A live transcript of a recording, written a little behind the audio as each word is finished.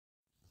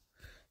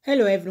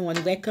Hello everyone,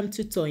 welcome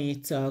to Tony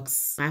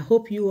Talks. I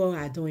hope you all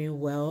are doing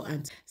well,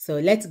 and so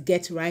let's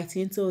get right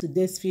into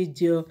today's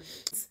video.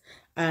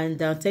 And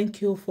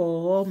thank you for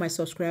all my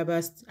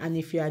subscribers, and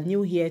if you are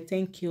new here,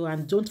 thank you,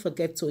 and don't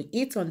forget to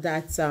hit on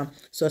that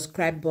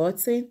subscribe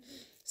button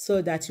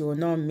so that you will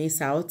not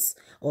miss out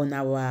on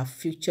our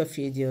future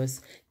videos.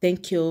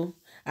 Thank you,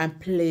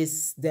 and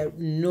please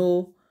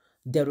no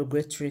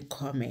derogatory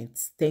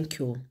comments. Thank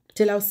you.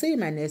 Till I'll see you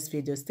in my next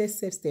video. Stay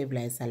safe, stay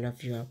blessed. I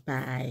love you.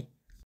 Bye.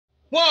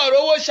 Wọ́n ò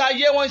rówó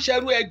ṣayé, wọ́n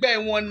ṣerú ẹgbẹ́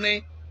wọn ni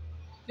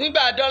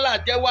nígbà dọ́là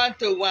jẹ́ 1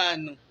 to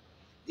 1.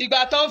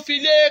 Ìgbà tó ń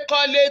filé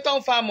kọ́lé, tó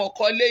ń famọ̀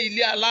kọ́lé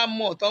ilé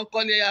alámọ̀, tó ń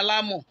kọ́lé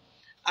alámọ̀,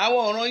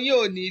 àwọn ọ̀ràn yìí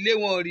ò ní ilé,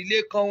 wọn ò rí ilé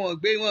kan, wọn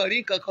ò rí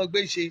nǹkan kan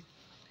gbé ṣe.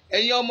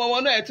 Ẹ̀yin ọmọ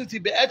wọn náà ẹ tún ti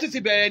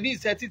bẹ̀rẹ̀ ní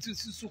ìṣẹ́ títí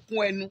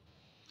sunkún ẹnu.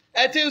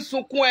 Ẹ ti ń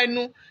sunkún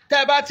ẹnu. Tẹ́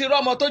ẹ bá ti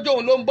rọ́mọ tó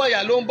jóun ló ń bọ̀yà,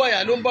 ló ń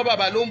bọ̀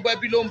bàbá, ló ń bọ̀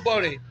ẹbí, ló ń bọ̀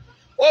rẹ̀.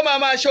 Ó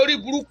máa ṣe orí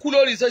burúkú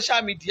lórí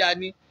social media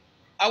ni.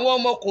 Àwọn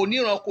ọmọ kò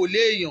níran, kò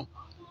léèyàn.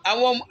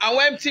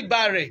 Àwọn empty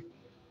barrel,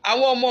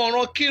 àwọn ọmọ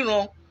ọ̀ràn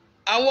kíran,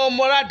 àwọn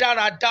ọmọ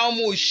rádaràda,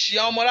 ọmọ òṣì,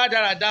 àwọn ọmọ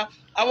rádaràda,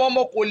 àwọn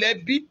ọmọ kò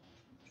lẹ́bí.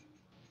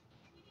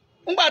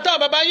 Nígbà táwọn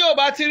bàbá yóò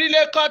bá ti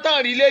rílé kọ́ tán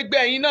rílé gbé,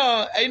 ẹ̀yin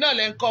náà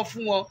lẹ́ ń kọ́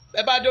fún wọn.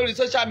 Ẹ bá dórí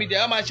social media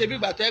wọ́n máa ṣe bí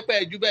ìgbà tó ẹ pẹ́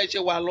ẹ̀jú bẹ́ẹ̀ ṣe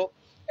wà lọ.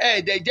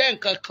 Ẹ̀ẹ́dẹ̀ jẹ́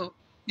nǹkan kan.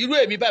 Irú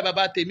èmi báyìí,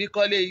 bàbá tèmi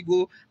kọ́lé Igbo,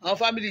 àwọn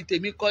fámìlì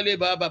tèmi kọ́lé,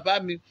 bàbá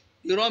mi,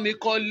 ìran mi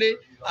kọ́lé,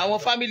 àwọn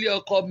fámìlì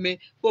ọkọ mi.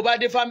 Bó bá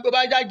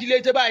jájílé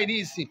tó báyìí ní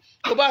ìsìn,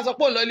 bó bá sọ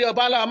pé òun lọ lé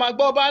Obanla, a máa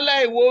gbọ́ Obanla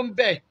èwo ń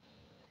bẹ̀.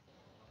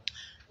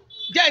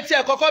 Jẹ́ ti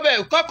ẹ̀ kọ́kọ́ bẹ̀,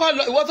 kọ́kọ́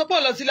lọ, ìwọ sọ pé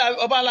òun lọ sí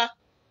Obanla,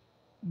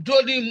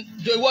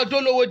 ìwọ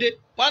dólówódé,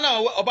 wọn náà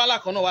Obanla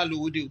kan náà wà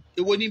lówódé o,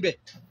 èwo níbẹ̀.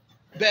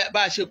 Bẹ́ẹ̀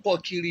bá a ṣe pọ̀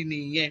kiri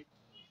nìyẹn.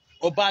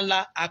 Obanla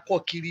akọ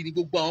kiri ni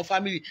gbogbo àwọn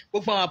fámìlì,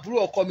 gbogbo àwọn àbúrò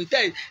ọkọ mi,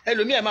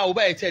 ẹlòmíì ẹ̀ máa wò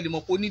báyìí tẹ́lẹ̀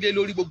mọ̀ pé ó nílé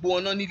lórí, gbogbo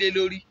wọn náà nílé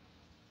lórí.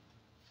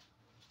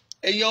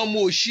 Ẹ̀yin ọmọ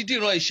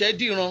òṣìdìran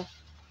ìṣẹ́dìran,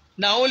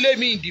 na only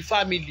me in the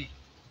family.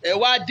 Ẹ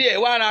wá dé, ẹ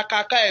wá ra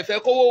kaka, ẹ fẹ́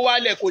kówó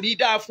wálẹ̀, kò ní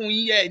dáa fún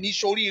yín, ẹ ní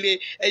ṣoríire.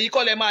 Ẹ̀yin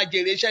kọ́ lẹ máa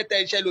jèrè iṣẹ́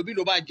tẹ́ iṣẹ́ lóbi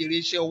ló máa jèrè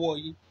iṣẹ́ ọwọ́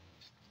yín.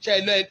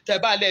 Tẹ́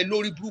bá lẹ̀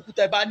lórí burúkú,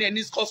 tẹ́ bá ní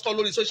ẹni kọ́sọ́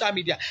lórí social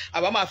media,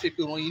 àbá máa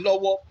fèpè ràn yín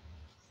lọ́wọ́.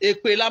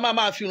 Èpè la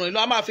máa fi ràn yín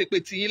lọ́wọ́, a máa fèpè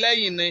tì yín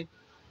lẹ́yìn ni.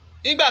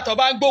 Nígbà tó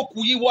bá ń gbókù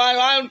yín wá,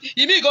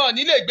 ìmí gan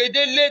ní lè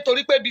gbedele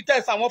torí pé bí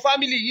tẹ̀sán àwọn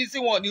fámìlì yín sí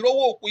wọn ní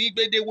rówó òkú yín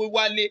gbede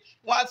wálé,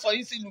 wọ́n á sọ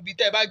yín sí ìlú bí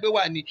tẹ́ bá gbé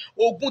wà ní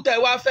ogún tẹ́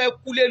wá fẹ́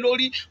kúlé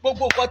lórí.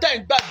 Gbogbo nǹkan tẹ́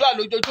ń gbàdúrà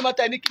lójoojúmọ́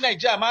tẹ́ ní kí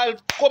Nàìjíríà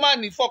kó má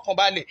ní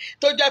fọkànbalẹ̀,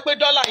 tó jẹ́ pé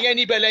dọ́là yẹn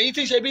ní ibẹ̀lẹ̀ yín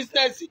ti ṣe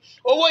bísínẹ́sì.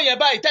 Owó yẹn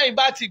báyìí tẹ́yìn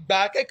bá ti gbà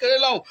kékeré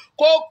lọ́hùn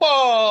kó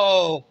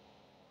pọ̀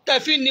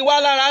tẹ̀fí ni wá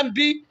lára ń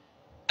bí.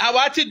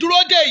 Àwa ti dúró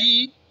dè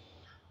yìí,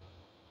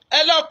 ẹ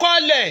lọ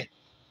kọ́lẹ̀.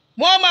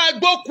 Wọ́n máa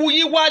gbókù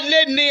yín wálé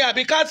ni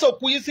àbí ká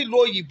sòkù yín sílùú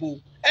òyìnbó.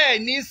 Ẹ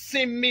ní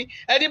sinmi.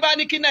 Ẹni bá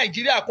ní kí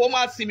Nàìjíríà kó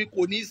má sinmi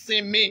kò ní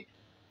sinmi.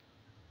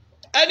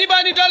 Ẹni bá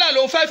ní dọ́là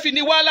ló fẹ́ fi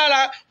ni wá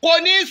lára kò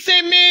ní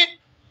sinmi.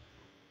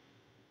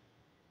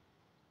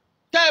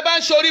 Tẹ́ ẹ bá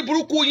ń ṣorí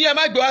burúkú yín, ẹ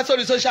má gbé wá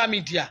sórí social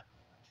media.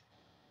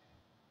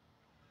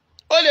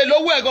 Ó lè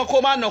lówó ẹ̀gan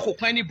kó má nà kò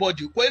pẹ́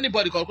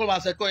anybody kan kó máa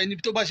sọ pé ẹni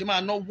tó bá ṣe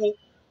máa náwó.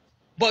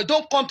 But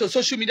don't come to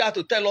social media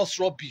to tell us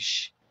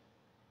rubbish.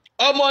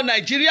 Ọmọ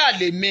Nàìjíríà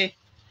lè mẹ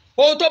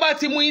ohun tó bá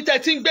ti mú yín tẹ́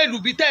tí ń gbé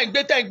lùbí tẹ́ ń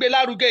gbé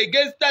lárugẹ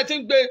against tẹ́ tí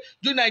ń gbé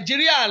ju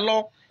Nàìjíríà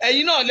lọ.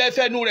 Ẹ̀yin náà lẹ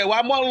fẹnu rẹ̀ wá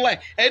mọ́lẹ̀,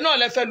 ẹ̀yin náà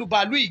lẹ fẹ́ lu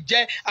bàálù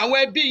ìjẹ́. Àwọn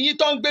ẹbí yín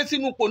tó ń gbé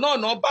sínú ipò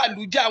náà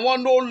bàálù jẹ́,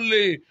 àwọn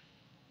olè,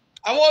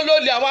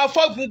 àwọn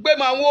afọ́gun gbé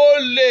mọ́ àwọn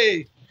olè,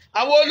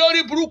 àwọn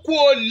olórí burúkú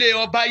olè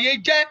ọ̀bàyé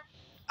jẹ́.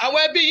 Àwọn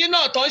ẹbí yín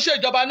náà tó ń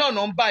ṣèjọba náà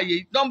ń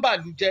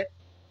bàálù jẹ́.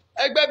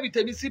 Ẹgbẹ́ bíi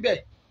tèmi síbẹ̀,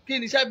 kí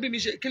ni iṣẹ́ bí mi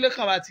ṣe, kí ló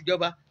kàn wá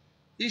tìjọba?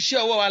 Iṣẹ́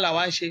ọwọ́ wa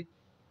làwa ń ṣe.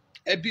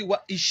 Ẹbí wa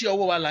iṣẹ́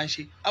ọwọ́ wa là ń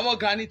ṣe. Àwọn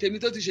granny tèmi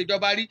tó ti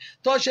ṣèjọba rí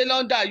tó ṣe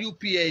lọ́ndà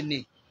UPN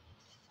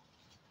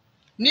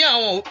ní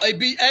àwọn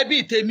ẹbí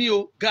tèmi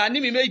o, granny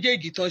mi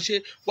méjèèjì tán ṣe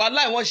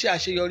wàláì wọ́n ṣe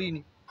àṣeyọrí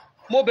ni.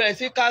 Mo bẹ̀rẹ̀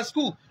sí ka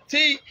school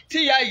tí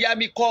ìyá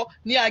mi kọ́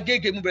ní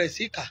Agége, mo bẹ̀rẹ̀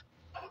sí kà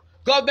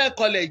government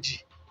college,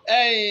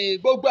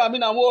 gbogbo àmì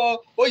àwọn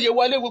oyè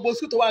wọlé, gbogbo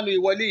school tó wà ní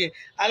ìwọlé yẹn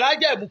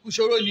alájà ìbùkún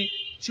ṣòro ni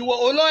ṣùgbọ́n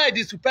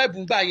olóyèdè superb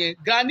ń gbà yẹn.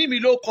 Granny mi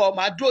ló kọ,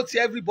 màá dúró ti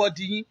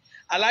everybody yín.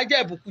 Alájà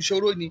ìbùkún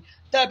ṣòro ni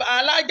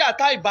alájà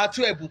tá ìbátú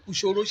ẹ̀bùkún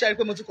ṣòro. Ṣe é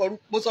pé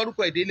mo sọ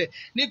orúkọ ìdílẹ̀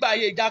nígbà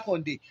ayé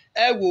Jákàndé.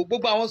 Ẹ wo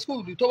gbogbo àwọn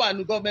skúùlù tó wà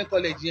ní government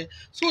college yẹn,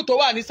 skúùlù tó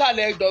wà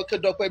nísàlẹ̀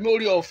dọ̀pẹ̀mí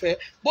orí ọ̀fẹ́,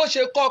 bó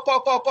ṣe kọ́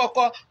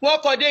wọ́n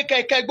kọ́ dé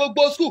kẹ̀kẹ́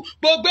gbogbo skúùlù,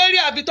 gbogbo eré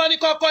àbítọ́ ní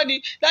kọ́kọ́ ni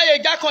láyé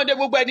Jákàndé.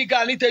 Gbogbo ẹni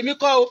Gani tèmi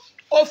kọ́ o,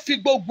 ó fi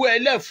gbogbo ẹ̀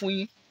lẹ̀ fún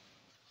yín.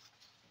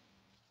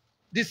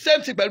 The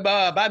same thing pẹ̀lú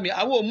bàbá mi.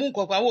 Àwọn òmù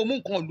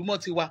nǹkan olùmọ̀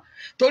ti wa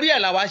torí ẹ̀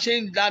làwa ṣe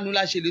ń lanu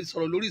la ṣe lè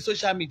sọ̀rọ̀ lórí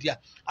social media.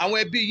 Àwọn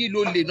ẹbí yìí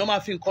ló lè náà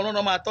máa fi nǹkan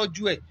náà máa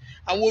tọ́jú ẹ̀.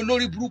 Àwọn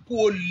olórí burúkú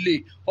olè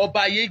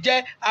ọ̀bàyéjẹ́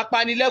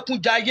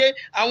apanilẹ́kúnjayé,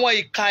 àwọn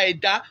ìka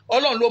ẹ̀dá,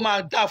 Ọlọ́run ló máa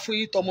dá fún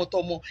yín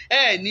tọmọtọmọ.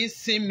 Ẹ ní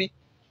sinmi.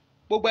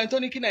 Gbogbo ẹni tó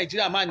ní kí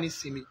Nàìjíríà má ní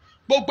sinmi,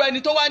 gbogbo ẹni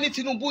tó wá ní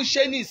Tinubu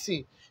ṣe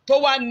nísìn tó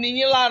wá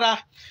níyín lára,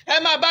 ẹ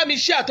máa bá mi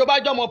share tó bá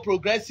jọmọ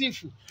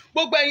progressive.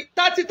 gbogbo ẹ̀yin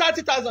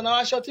 30,000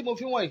 àwọn aṣọ tí mo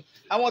fi wọ̀nyí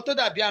àwọn tó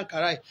dàbí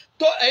àǹkárá yìí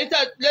tó ẹ̀yin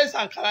tẹ́ lẹ́sì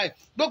àǹkárá yìí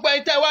gbogbo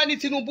ẹ̀yin tẹ́ wá ní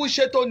Tinubu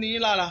ṣe tó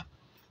níyín lára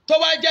tó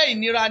wá jẹ́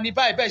ìnira ní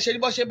báyìí bẹ́ẹ̀ ṣe ní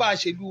bọ́ ṣe bá a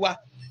ṣèlú wa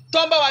tó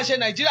ń bá wa ṣe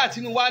Nàìjíríà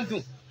Tinubu wa ń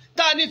dùn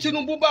tá a ní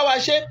Tinubu bá wa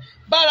ṣe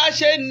bára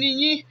ṣe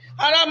níyín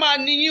ara máa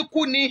níyín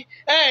kú ni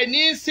ẹ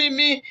ní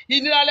sinmi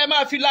ìnira lẹ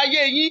máa fi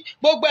láyé yín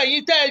gbogbo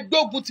ẹ̀yin tẹ́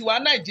gbógun tiwa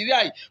Nàìjíríà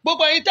yìí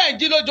gbogbo ẹ̀yin tẹ́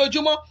jí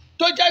lójoojúmọ́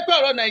tó jẹ́ pé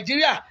ọ̀rọ̀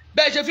Nàìjíríà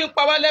bẹ́ẹ̀ ṣe fi ń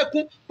pa wá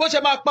lẹ́kún bó ṣe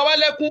máa pa wá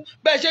lẹ́kún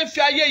bẹ́ẹ̀ ṣe ń fi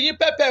ayé yín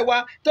pẹ́pẹ́ wa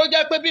tó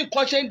jẹ́ pé bí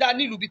nǹkan ṣe ń da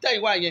nílùú bí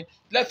tẹ̀yìn wá yẹn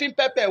lẹ fi ń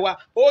pẹ́pẹ́ wa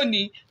ó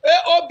ní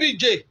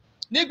OBJ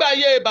nígbà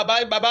ayé bàbá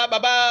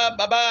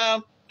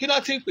kí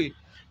náà ti ń pè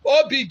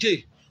OBJ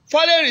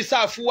foreign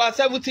reserve wa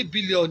 70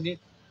 billion ni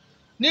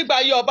nígbà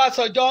ayé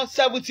Ọbásanjọ́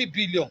 70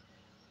 billion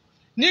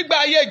nígbà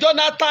ayé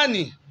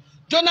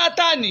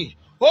Jonathan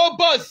ó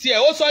bọ̀ sí ẹ̀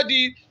ó sọ di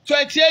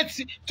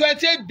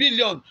 28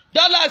 billion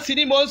dollars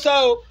ni mo ń sọ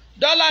o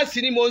dollars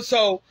ni mo ń sọ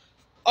o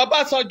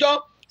Ọbásanjọ́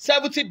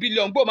 70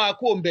 billion gbọ́ máa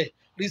kú òǹbẹ̀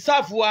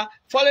reserve wa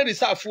foreign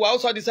reserve wa ó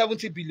sọ di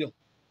 70 billion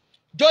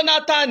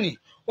Jonathan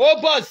ó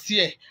bọ̀ sí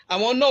ẹ̀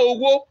àwọn náà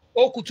owó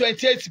ó kù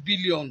 28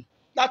 billion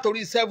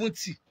látòrí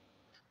 70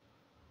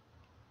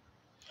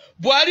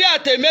 Buhari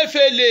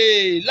àtẹ̀mẹ́fẹ̀lẹ̀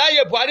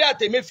láyé Buhari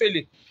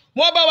àtẹ̀mẹ́fẹ̀lẹ̀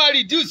wọ́n bá wa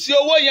reduce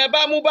owó yẹn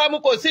bámúbámú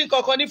kò sí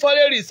nǹkan kan ní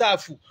foreign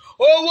reserve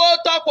owó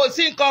tó kò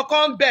sí nǹkan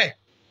kan bẹ̀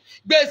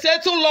gbèsè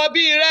tún lọ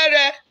bí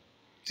rẹ́rẹ́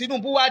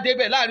Tinubu wá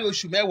débẹ̀ láàrin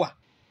oṣù mẹ́wàá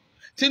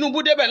Tinubu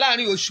débẹ̀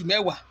láàrin oṣù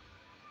mẹ́wàá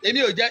èmi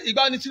ò jẹ́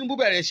ìgbà ní Tinubu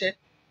bẹ̀rẹ̀ iṣẹ́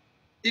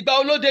ìgbà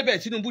wo ló débẹ̀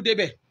Tinubu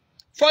débẹ̀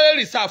foreign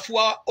reserve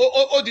wa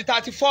ó di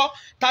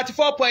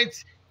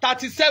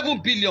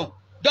 34.37 billion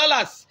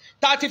dollars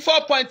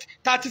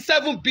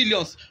 34.37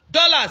 billion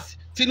dollars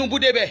Tinubu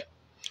débẹ̀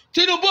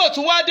Tinubu ò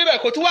tún wá débẹ̀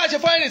kò tún wá ṣe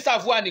foreign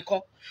reserve wa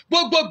nìkan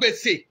gbogbo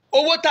gbèsè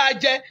owó tá a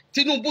jẹ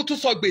Tinubu tún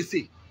sọ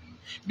gbèsè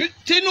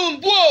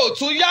Tinubu ò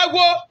tún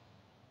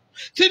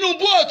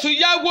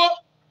yáwó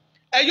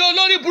ẹ̀yin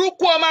olórí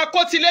burúkú ọmọ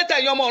akọ́tìlétà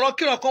ẹ̀yin ọmọ ọ̀ràn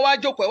kíran kan wá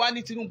jókòó ẹ̀ wá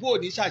ní Tinubu ò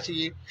ní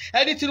ṣàṣeyẹ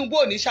ẹni Tinubu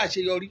ò ní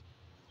ṣàṣeyọrí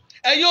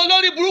ẹ̀yin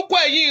olórí burúkú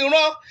ẹ̀yin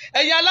ìran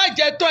ẹ̀yin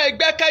alájẹtọ́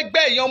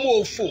ẹgbẹ́kẹ́gbẹ́ ẹ̀yin ọmọ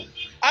òfò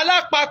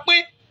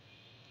alápapín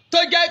tó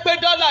jẹ́ pé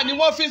dọ́là ni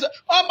wọ́n fi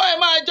ọmọ ẹ̀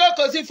máa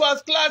jókòó sí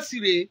first class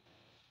rèé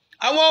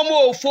àwọn ọmọ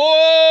òfò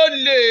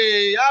lè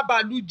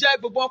abàlújẹ́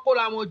gbogbo wọn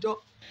kóra wọn jọ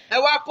ẹ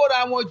wá kóra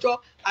wọn jọ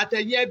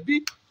àtẹ̀yìn ẹbí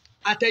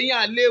àtẹ̀yìn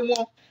àlè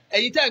wọn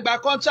ẹ̀yin tẹ́ gba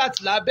contract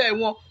lábẹ́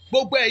wọn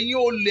gbogbo ẹ̀yin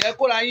olè ẹ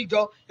kóra yín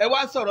jọ ẹ wá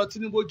sọ̀rọ̀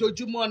Tinubu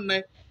ojoojúmọ́ nẹ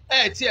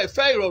ẹ tí ẹ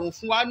fẹ́ ìrọ̀rùn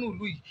fún wa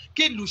nílùú yìí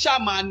kí ìlú ṣáà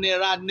máa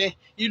nira nẹ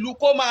ìlú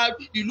kó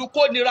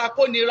nira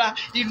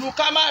ìlú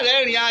ká má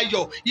rẹ́rìn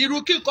ayọ̀ ìlú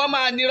kí nǹkan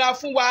máa nira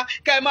fún wa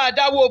kẹ́ ẹ máa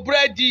dáwó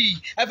búrẹ́dì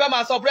ẹ fẹ́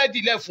máa sọ búrẹ́dì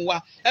lẹ̀ fún wa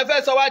ẹ fẹ́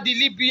sọ wá di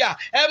Libya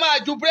ẹ máa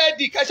ju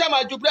búrẹ́dì kẹ́ ṣáà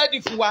máa ju búrẹ́dì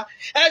fún wa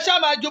ẹ ṣáà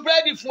máa ju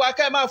búrẹ́dì fún wa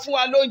kẹ́ ẹ máa fún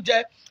wa lóúnjẹ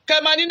kẹ́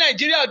ẹ máa ní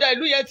Nàìjíríà ọ̀dà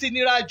ìlú yẹn ti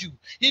nira jù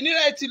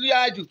ìnira ti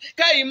nira jù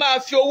kẹ́yìn máa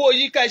fi owó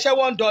yìí kẹ́ ẹ ṣẹ́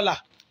 $1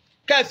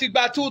 kẹ́ ẹ fi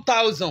gba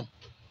 2,000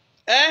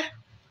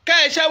 kẹ́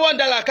ẹ ṣẹ́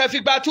 $1 kẹ́ ẹ fi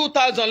gba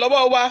 2,000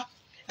 lọ́wọ́ wa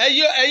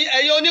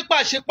ẹ̀yin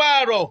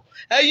onípàṣípààrọ̀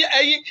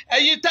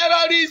ẹ̀yin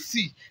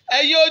tẹ́rọ́rìsì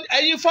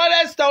ẹ̀yin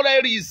forest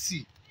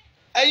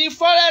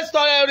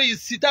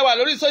terrorists tẹ́ wà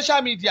lórí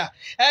social media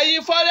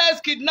ẹ̀yin forest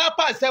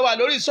kidnappers tẹ́ wà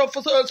lórí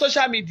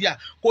social media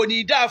kò ní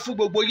í dáa fún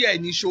gbogbo yẹ̀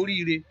ní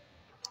soríire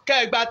kẹ́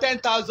ẹ gba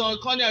 10,000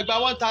 kan ní ẹ gba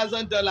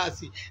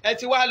 $1,000 ẹ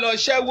ti wá lọ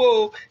ṣẹ́wó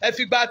ẹ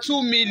fi gba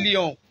 2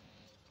 million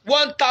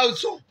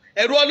 1,000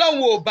 ẹ̀rù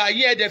Ọlọ́run ò bá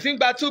yẹ ẹ̀dẹ̀ fi ń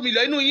gba 2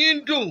 million inú yín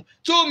ń dùn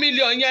 2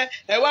 million yẹn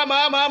ẹ wá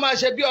máa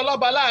ṣe bí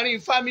ọlọ́ba láàrin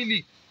family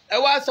ẹ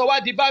wá sọ wá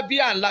di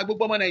bábíà ńlá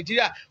gbogbo ọmọ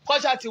Nàìjíríà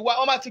kọ́ṣà ti wá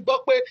wọ́n máa ti gbọ́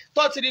pé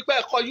tó ti rí pé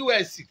ẹ̀kọ́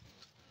US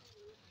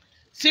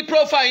sí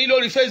profile yín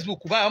lórí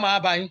Facebook báyọ̀ máa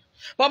bá yín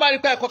wọ́n bá rí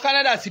pé ẹ̀kọ́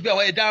Canada síbi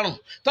àwọn ẹ̀dáràn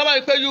tó bá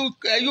rí pé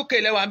UK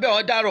lẹ́wà ń bẹ̀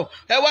wọ́n dáràn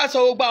ẹ wá sọ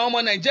gbogbo àwọn ọmọ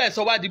Nàìjíríà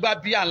sọ wá di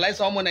bábíà ńlá ẹ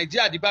sọ ọmọ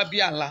Nàìjíríà di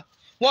bábíà ńlá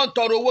wọ́n ń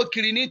tọrọ owó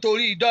kiri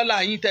nítorí dọ́là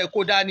yín tẹ́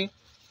kó dání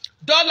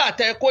dọ́là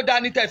tẹ́ kó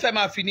dání tẹ́ fẹ́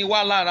máa fi ní wá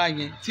lára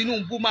yẹn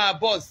Tinubu máa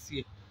bọ̀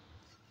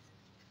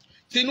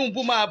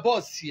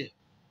sí ẹ̀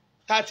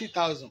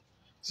 30,000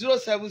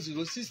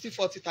 070 60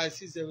 40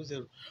 36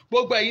 00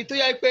 gbogbo ẹ̀yin tó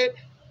yẹ pé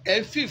ẹ̀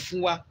ń fì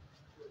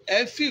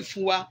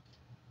fún wa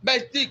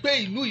bẹ́ẹ̀ tí pé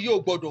ìlú yìí ò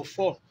gbọ́dọ̀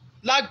fọ́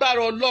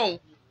lágbára Ọlọ́run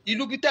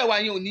ìlú bí tẹ̀wá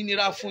yẹn ò ní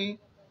nira fún yín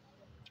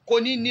kò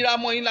ní nira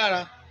mọ́ yín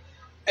lára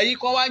ẹ̀yin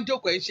kan wá ń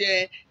jókòó ẹ̀ ṣe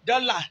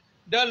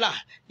dọ́là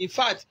in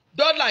fact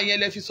dọ́là yẹn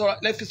lẹ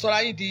fi sọra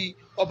yín di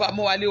ọba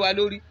mọ́wálé wa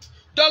lórí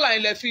dọ́là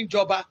yẹn lẹ fi ń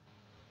jọba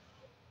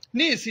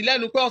ní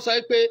ìsìlẹ́nu pé wọ́n sọ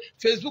pé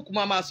Facebook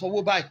máa sanwó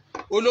báyìí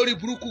olórí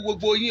burúkú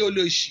gbogbo yín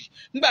olóṣì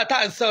nígbà tá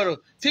à ń sọ̀rọ̀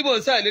tí mò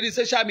ń sọ̀rọ̀ lórí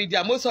social media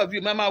most of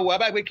you máa wò wá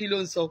báyìí pé kí ló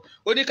ń sọ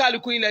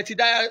oníkálukú ilẹ̀ ti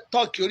dá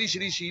tọ́ọ̀kì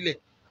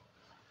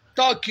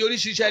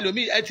oríṣiríṣi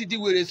ẹlòmíì ẹ ti di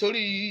wèrè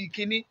sórí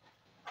kínní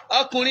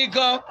ọkùnrin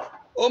gan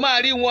ó máa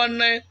rí wọn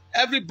ná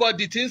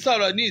everybody ti ń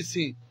sọ̀rọ̀ ní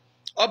ìsìn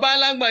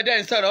Obanla gbọ̀ndẹ̀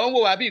ń sọ̀rọ̀ wọ́n wò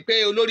wá bíi pé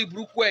olórí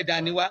burúkú ẹ̀dá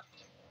ni wá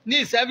ní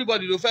ìsìn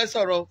everybody ló fẹ́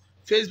sọ̀rọ̀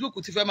Facebook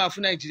ti fẹ́ máa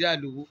fún Nàìjíríà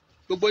lówó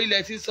gbogbo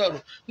ilẹ̀ ti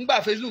sọ̀rọ̀ nígbà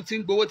Facebook ti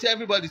ń gbowó tí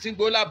everybody ti ń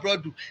gbowó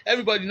lábúrọ̀dù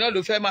everybody náà ló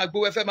fẹ́ máa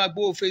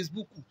gbowó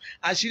Facebook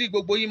àṣírí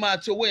gbogbo yín máa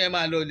tó owó yẹn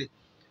máa lọlẹ̀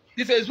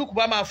bí Facebook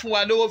bá máa fún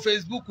wa lówó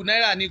Facebook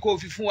náírà ni kó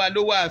fi fún wa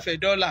lówó àfẹ́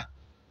dọ́là.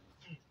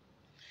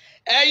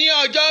 ẹ̀yin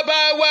ọ̀jọba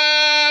wa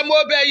mo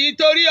bẹ̀ yín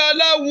torí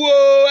Ọlọ́run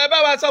o ẹ bá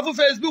wa sọ fún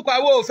Facebook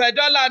àwọn ò fẹ́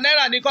dọ́là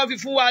náírà ni kó fi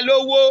fún wa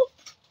lówó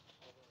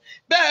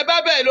bẹ́ẹ̀ bá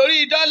bẹ̀ lórí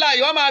dọ́là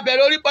yìí wọ́n máa bẹ̀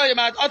lórí pọ́yì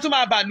wọ́n tún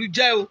máa bàlú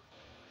jẹ́ o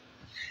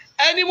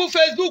ẹni mú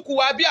Facebook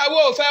wá bí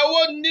àwọn ò fẹ́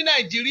owó ní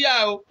Nàìjíríà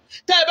o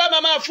tẹ́ ẹ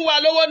bá máa fún wa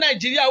lówó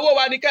Nàìjíríà owó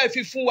wa ni ká ẹ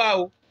fi fún wa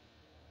o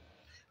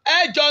ẹ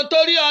jọ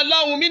nítorí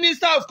Ọlọ́run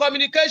Minister of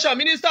Communication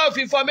Minister of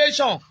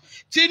Information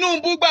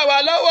Tinubu gbà wá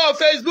lọ́wọ́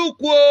Facebook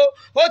o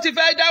ó ti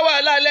fẹ́ dá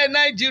wàhálà lẹ̀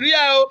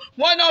Nàìjíríà o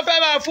wọ́n náà fẹ́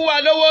máa fún wa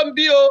lówó ń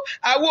bí o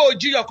àwọn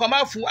òjìyàn kan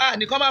máa fún a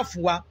nìkan máa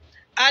fún wa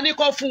a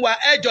nìkan fún wa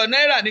ẹjọ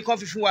náírà nìkan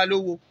fi fún wa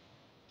lówó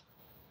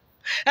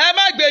ẹ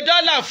má gbé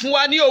dọ́là fún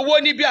wa ní owó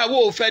níbi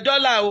àwọn ò fẹ́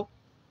dọ́là o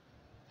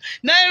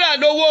náírà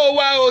lówó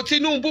wa o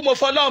Tinubu mo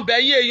fọlọ́n bẹ̀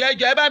yín èèyàn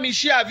ẹjọ ẹ bá mi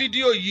share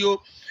fídíò yìí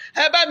o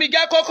ẹ bá mi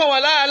jẹ́ kókàn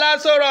wọ́n lára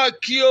lásọ̀rọ̀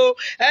kí o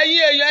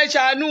ẹ̀yin èèyàn ẹ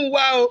ṣàánú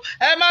wa o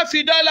ẹ má fi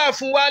dọ́là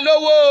fún wa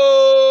lówó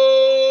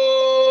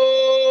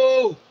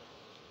o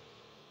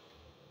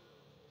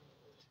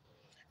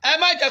ẹ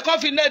má jẹ́ kó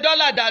fi ná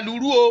dọ́là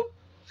dàlúrú o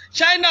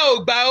China ò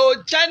gbà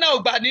o China ò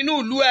gbà nínú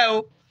ìlú ẹ o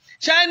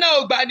China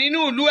ò gbà nínú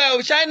ìlú ẹ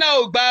o China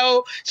ò gbà o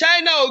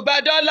China ò gbà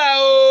dọ́là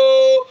o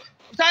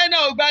China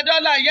ò gbà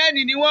dọ́là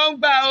yẹ́nì ni wọ́n ń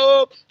gbà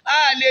o a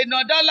lè ná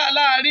dọ́là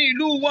láàrin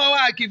ìlú wọn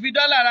a kì í fi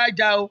dọ́là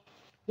rajà o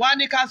wọ́n á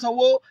ní ká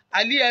sanwó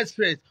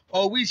AliExpress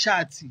or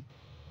WeChat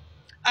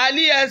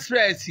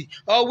AliExpress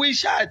or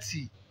WeChat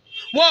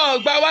wọn ò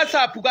gba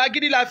WhatsApp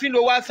agídí la fi ń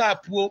lo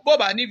WhatsApp o bó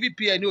bá ní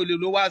VPN ò lè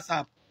lo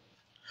WhatsApp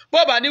bó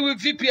bá ní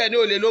VPN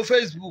ò lè lo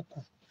Facebook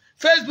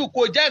Facebook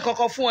kò jẹ́ nǹkan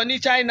kan fún wọn ní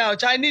China o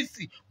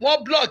Chinese wọ́n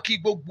blọ́ọ̀kì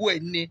gbogbo ẹ̀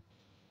ni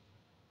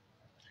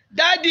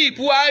dádì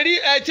Buhari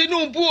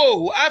Tinubu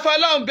o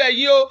afọlọ́nbẹ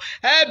yìí o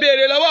ẹ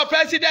béèrè lọ́wọ́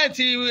president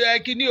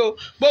kìíní o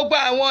gbogbo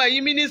àwọn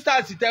ẹ̀yin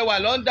ministers tẹ́ wà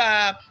lọ́ndà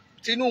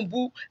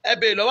Tinubu ẹ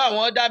béèrè lọ́wọ́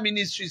àwọn other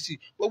ministries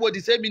gbogbo the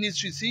same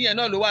ministries yẹn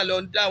náà ló wà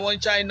lọ́ndà wọn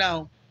China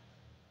o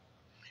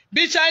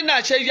bí China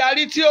ṣe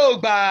yarí tí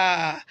ò gbà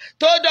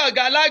tó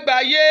dọ̀gá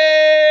lágbàáyé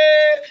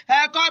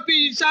ẹ kọ́pì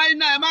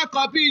China ẹ má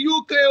kọ́pì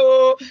UK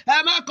o ẹ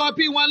má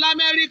kọ́pì wọn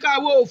l'Amẹ́ríkà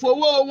wo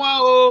òfowó wọn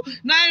o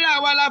náírà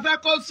wa la fẹ́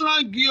kó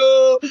strong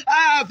o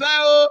àfẹ́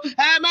o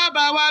ẹ má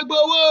bá wa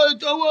gbowó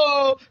owó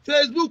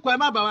Facebook ẹ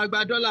má bá wa gba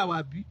dọ́là wa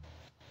bí.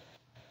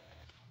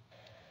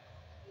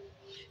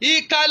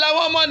 ìkà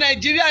làwọn ọmọ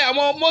Nàìjíríà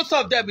àwọn most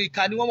of them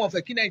ìkà ni wọ́n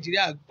fẹ́ kí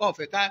Nàìjíríà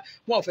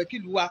wọ́n fẹ́ kí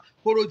ìlú wa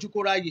kó rojú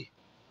kó ráyè.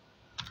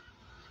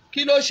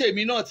 Kí ló ṣe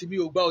mí náà tí mi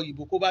ò gba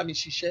òyìnbó kó bá mi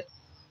ṣiṣẹ́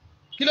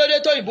kí ló dé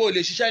tó òyìnbó ò lè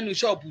ṣiṣẹ́ nínú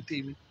ṣọ́ọ̀bù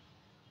tèmi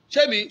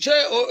ṣé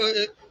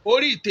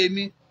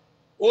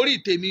orí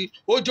tèmi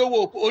ó jówó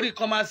orí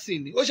kan máa sìn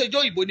ni ó ṣe jó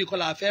òyìnbó nìkan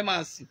là fẹ́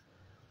máa sìn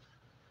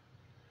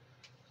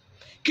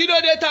kí ló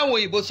dé táwọn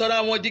òyìnbó sọra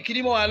wọn di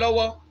kiri mọ́ wa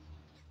lọ́wọ́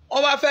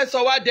wọ́n wá fẹ́ sọ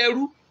wá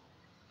dẹrú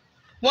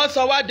wọ́n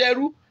sọ wá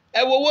dẹrú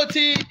ẹ wo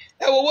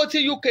owó tí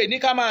UK ní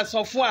ká máa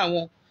san fún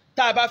àwọn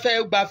tá a bá fẹ́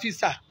gba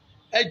físà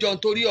ẹ jọ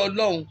nítorí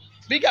Ọlọ́run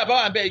bí gàbá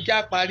wà bẹ́ẹ̀ já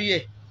parí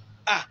ẹ̀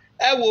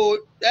ẹ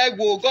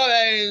wò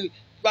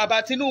bàbá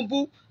Tinubu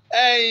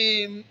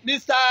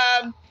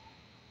Mr.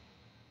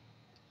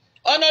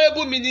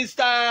 Honourable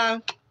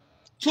Minister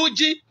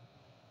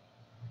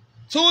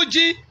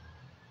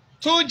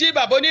Túnjí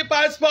bàbá ní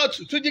passport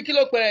Túnjí kí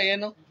ló pẹ̀rẹ̀ yẹn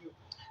náà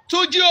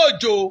Túnjí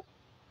Òjò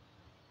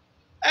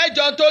ẹ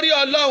jọ nítorí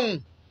Ọlọ́run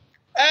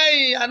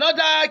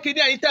another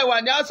kìíní ẹ̀yin tẹ̀ wà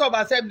ní House of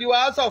Assembly wa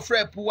House of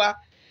Rep wa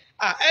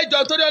ẹ jọ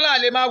nítorí Ọlọ́run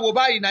àlè máa wò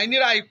báyìí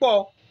Nàìjíríà ipò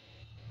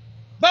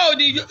báwo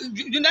ni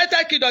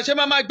United Kingdom ṣe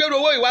máa gbèrò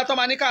owó ìwà tó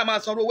máa ní ká máa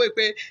san owó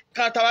pé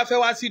ká ta wá fẹ́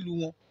wá sílùú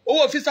wọn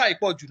owó físà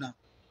ìpọ̀ jù náà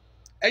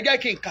ẹ jẹ́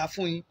kí n kà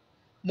fún yín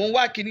mò ń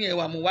wá kíní yẹn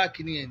wà mò ń wá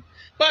kíní yẹn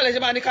báwo lẹ ṣe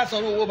máa ní ká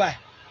san owó báyìí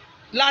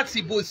láti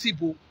ibo sí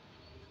ibo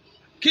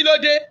kí ló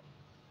dé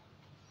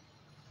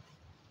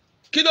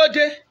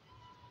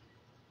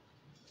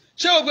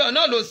ṣé gbogbo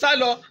ọ̀nà ló ń sá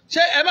lọ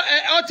ṣé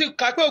ọ ti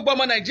kà pé gbogbo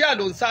ọmọ Nàìjíríà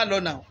ló ń sá lọ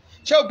náà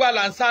ṣé gbogbo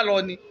àlà ń sá lọ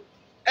ni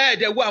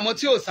ẹ̀ẹ́dẹ̀wò àwọn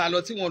tí ò sá lọ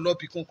tí wọ́n lọ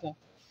bì kankan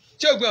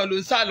ṣé ògbìn ọ̀n ló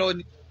ń sá lọ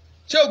ni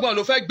ṣé ògbìn ọ̀n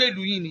ló fẹ́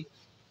gbèlú yín ni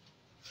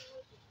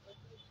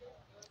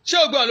ṣé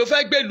ògbìn ọ̀n ló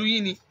fẹ́ gbèlú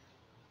yín ni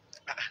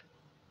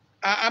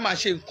a máa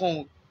ṣe nǹkan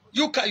o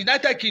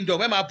United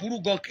Kingdom ẹ máa burú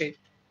gan kẹ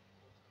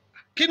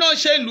kí náà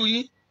ṣe lù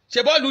yín ṣe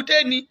bọ́ọ̀lù dé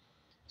ni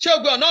ṣé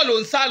ògbìn ọ̀n náà ló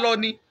ń sá lọ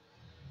ni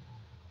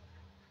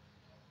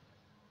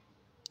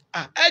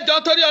ẹjọ́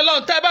torí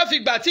Ọlọ́run tá a bá fi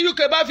gbà tí UK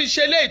bá fi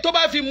ṣe léyìí tó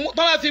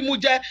bá fi mú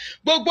jẹ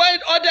gbogbo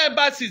other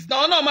embassies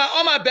náà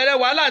wọ́n máa bẹ̀rẹ̀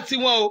wàhálà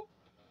tiwọn o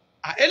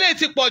eléyìí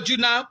ti pọ̀ jù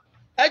náà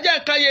ẹ jẹ́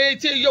nǹkan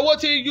iye owó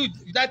tí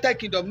United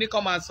Kingdom ní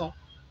kan máa san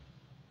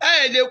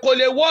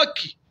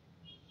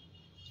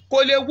kò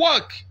lè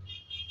work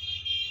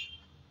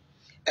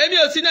èmi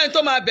ò sí náà tó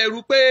máa bẹ̀rù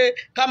pé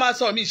ká máa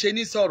sọ mí ṣe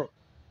ní sọ̀rọ̀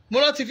mo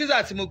rántí físà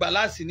tí mo gbà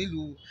láàsì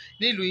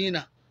nílùú yín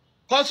náà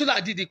kọ́nsúlà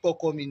dídì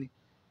pọ̀kọ̀ mi ni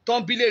tó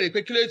ń bí léèrè pé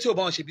kí ló tí ò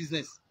bá wọn ṣe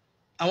business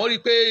àwọn rí i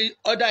pé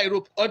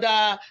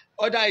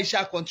other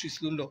Asia countries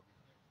ló ń lọ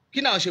kí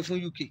náà ṣe fún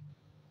UK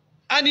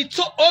and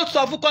ó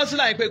sọ fún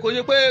consular yìí pé kò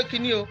yẹ pé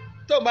kíní o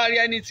tó bá rí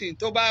anything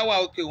tó bá wà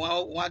òkè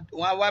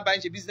wọn á wá bá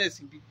ń ṣe business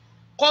bí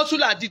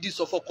consular dìdí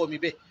sọ fọkọ mi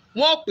bẹ́ẹ̀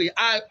wọ́n pè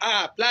á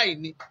apply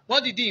ni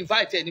wọ́n dìdí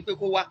invite ẹ̀ ní pé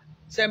kó wá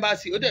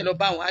sẹ́mbàsì ó dẹ̀ lọ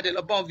bá wọn á dẹ̀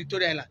lọ bá wọn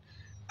Victoria Island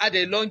á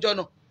dẹ̀ lọ́njọ́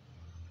náà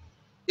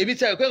èmi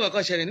tẹ̀ pé nǹkan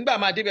kan ṣẹlẹ̀ nígbà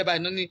máa débẹ̀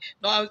báyìí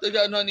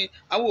náà ni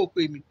àwọn ò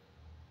pè mí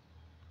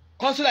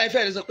consular yìí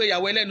fẹ́ẹ́ sọ pé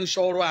ìyàwó ẹlẹ́nu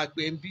ṣọ̀rọ̀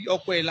àgbẹ̀ ń bí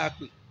ọkọ ẹ̀ la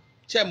pè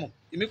ṣẹ́mọ̀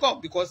èmi kàn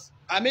because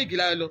àmẹ́gì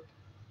lára lọ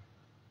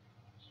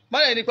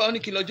mọ́lẹ̀ nípa ó ní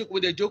kí n lọ jókòó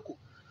dẹ̀ jókòó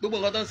gbogbo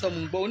nǹkan tó ń sọ mò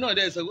ń gbọ́ òun náà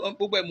dẹ̀ sọ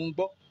gbogbo ẹ̀ mò ń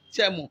gbọ́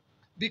ṣẹ́mọ̀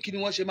bí kí ni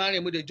wọ́n ṣe máa ń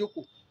rìn mo dẹ̀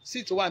jókòó sí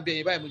tó wà ń bí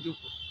ẹ̀yìn báyìí mo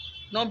jókòó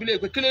náà bí lè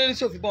pé kí ló ní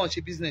sófin bọ́ọ̀ ṣe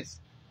business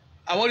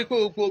àwọn rí pé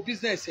gbogbo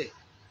business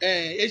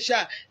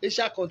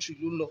Asia country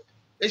ló ń lọ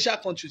Asia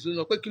countries ló ń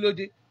lọ pé kí ló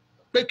dé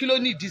pé kí ló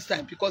need this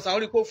time because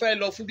àwọn rí pé ó fẹ́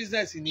lọ fún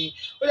business ni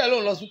ó dẹ̀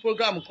lóun lọ fún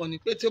program kan ni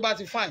pé tí ó bá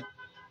ti fine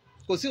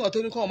kò sí nǹkan tó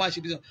ní kọ́ wọn máa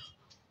ṣe business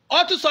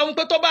wọ́n tún sọ fún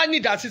pé tó bá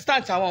need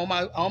assistant àwọn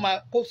máa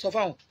kó sọ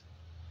fáwọn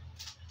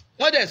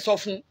wọ́n dẹ̀ sọ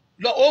fún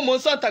lọ ó mọ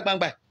sọ́ǹtà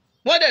gbangba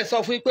wọ́n dẹ̀ sọ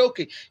fún pé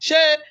okay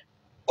ṣé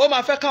ó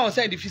máa fẹ́ káwọn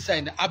send visa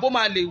yẹn àbó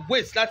máa lè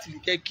wait láti lè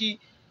kẹ́ kí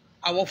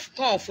àwọn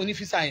káwọn fún ní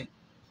visa yẹn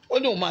ó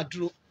ní òun máa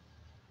dúró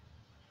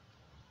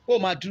ó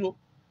máa dúró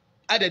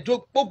adẹ̀dúró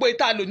gbogbo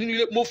ìta àlò nínú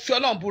ilé mo fi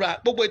Ọlọ́run búra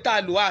gbogbo ìta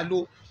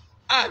àlò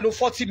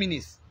 40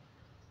 minutes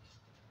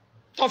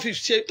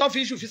tán fi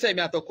issue visa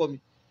èmi àtọkọ mi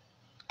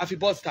àfi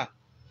bọ́sítà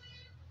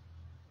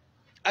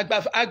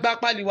àgbà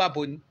pálíwà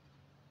bọ̀ ni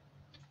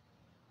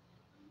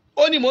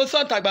ó ní mò ń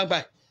sọ́ǹtà gbangba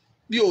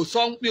mi ò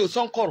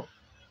sọ́n kọ̀rọ̀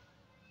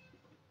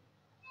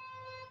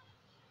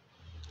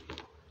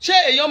ṣé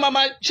èèyàn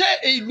ṣé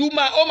ìlú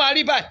ó máa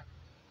rí báyìí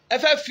ẹ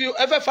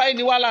fẹ́ fa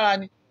ẹni wá lára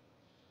ni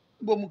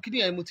gbogbo mu kíni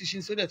yẹn mo ti ṣe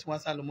ń sódẹ̀ tí wọ́n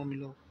sá lọ mọ́ mi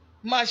lọ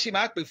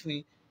máa pè fún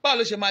yín báwo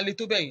ló ṣe máa le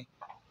tó bẹ́yẹn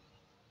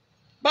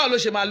báwo ló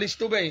ṣe máa le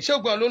tó bẹ́yẹn ṣé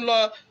ògbọ́n ló ń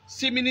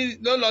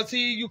lọ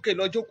sí UK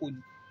lọ jókòó ni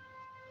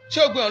ṣé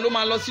ògbọ́n ló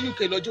máa lọ sí UK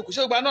lọ jókòó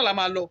ṣé ògbọ́n náà la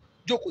máa lọ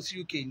jókòó sí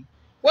UK ni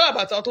wọ́n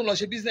àbàtà tó ń lọ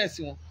ṣe business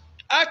wọn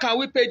how can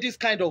we pay this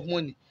kind of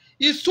money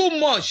it's too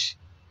much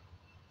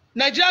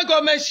Nigerian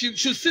government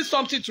should see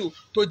something to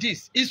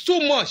this it's too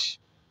much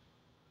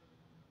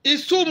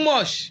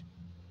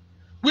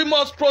we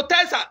must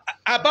protest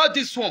about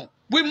this one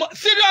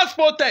serious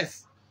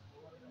protest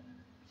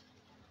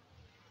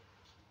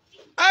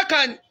how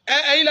can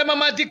ẹ̀yin lè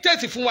máa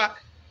dictate fún wa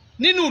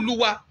nínú ìlú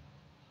wa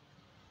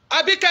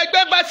àbí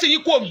kẹgbẹ́ bá sì yí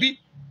kò ń bí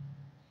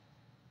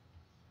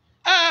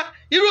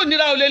irú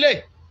ìnira ò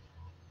lélẹ̀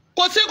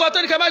kò sí nǹkan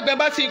tó ní ká má gbẹ́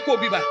bá sì yí kò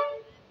bí bá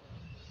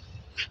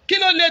kí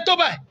ló lè tó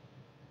báyìí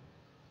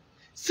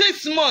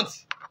 6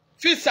 months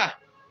visa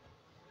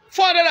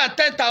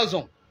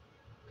 410,000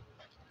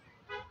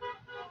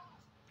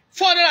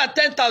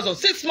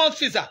 6 months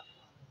visa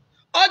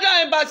other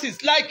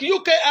embassies like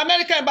UK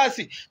American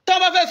embassy tó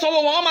bá fẹ́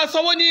sanwó wọn wọ́n máa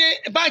sanwó ní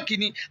báǹkì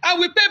ni and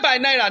we pay by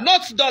naira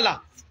not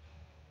dollar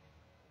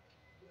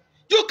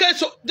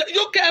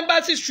UK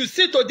embassy should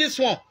see to this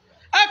one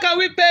how can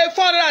we pay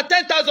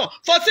 410,000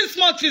 for 6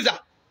 months visa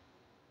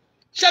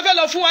ṣe fẹ́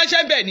lọ fún wa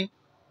ṣe bẹ́ẹ̀ ni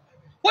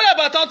what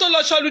about àwọn tó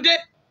lọ ṣọlúdé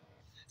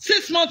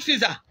 6 months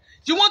visa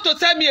you want to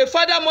tell me a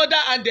father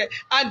mother and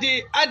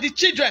the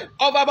children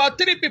of about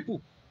 3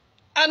 people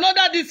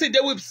another this thing they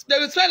will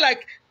spend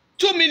like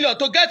 2 million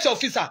to get your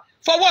visa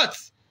for what?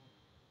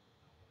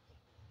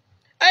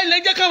 ẹ lè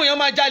jẹ́ káwọn èèyàn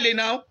máa jalè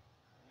náà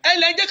ẹ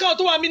lè jẹ́ káwọn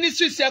tó wà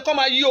ministry sí ẹ̀kọ́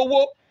máa yí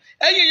owó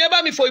ẹ̀yin èèyàn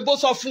bá mi fò ìbò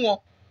sọ fún wọn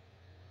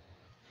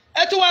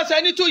ẹ tún wá sọ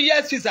ẹni 2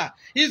 years visa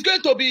is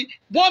going to be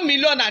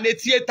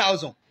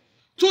 1,088,000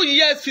 2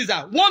 years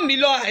visa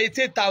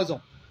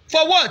 1,088,000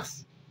 for what?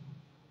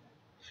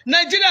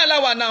 Nigeria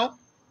lawa now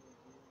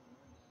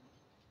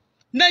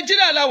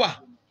Nigeria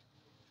lawa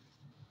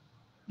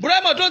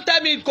Burama don't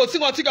tell me kò sí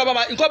nǹkan tí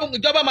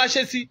ìjọba máa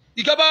ṣe sí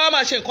ìjọba wa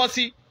máa ṣe nǹkan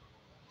sí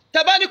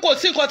tẹ́bá ní kò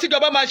sí nǹkan tí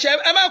ìjọba máa ṣe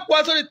ẹ má wá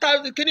sórí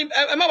kíní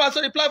ẹ má wá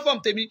sórí platform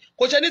tèmi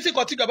kò ṣe ní sí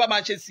nǹkan tí ìjọba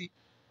máa ṣe sí.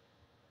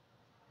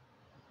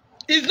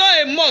 It's not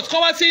a must kọ́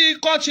wá sí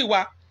country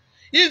wa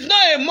it's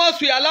not a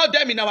must we allow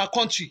them in our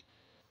country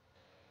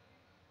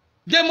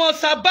they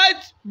must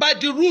abide by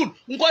the rule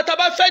nǹkan tá a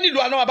bá fẹ́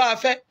nílùú àná àbá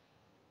fẹ́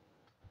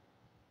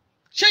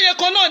ṣé iye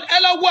kan náà ẹ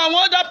lọ wo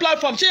àwọn other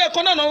platform ṣé iye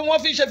kan náà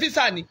wọ́n fi ṣe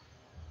visa ni.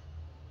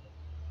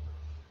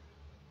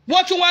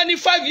 Wọ́n tún wá ní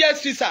 5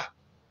 years visa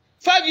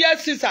 5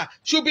 years visa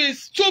should be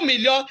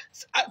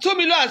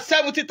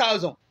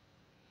 2,070,000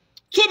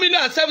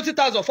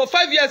 2,070,000 for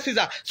 5 years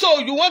visa so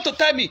you want to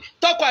tell me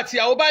tọkọ àti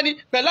ìyàwó bá ní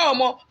pẹ̀lú àwọn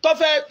ọmọ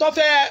tó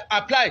fẹ́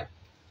apply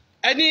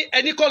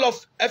ẹni kọ́ lọ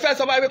ẹ fẹ́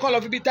sọ báyìí kọ́ lọ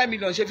fi bí 10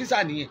 million ṣe visa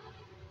nìyẹn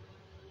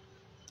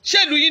ṣé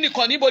ìlú yìí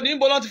nìkan níbo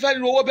lọ́n ti fẹ́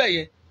rí owó bẹ́ẹ̀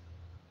yẹn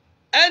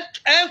ẹ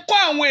ń kọ́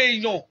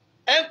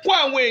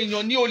àwọn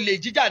èèyàn ní olè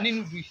jíjà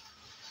nínú ìlú yìí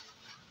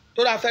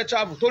tó dáa fẹ́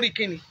travel torí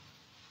kíni.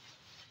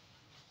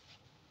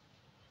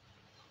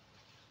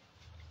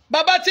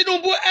 Baba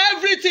Tinubu,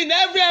 everything,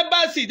 every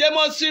embassy, they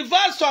must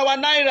reverse to our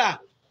naira.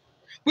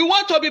 We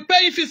want to be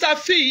paying visa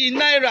fee in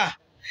naira.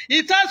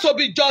 It has to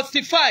be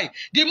justified.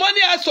 The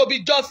money has to be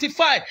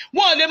justified.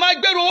 Wọ́n lè máa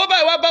gbèrò owó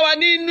báyìí wá bá wa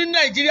ní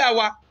Nàìjíríà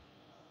wa.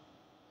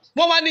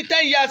 Wọ́n wá ní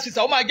 10 years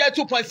visa, ó máa jẹ́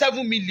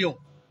 2.7 million.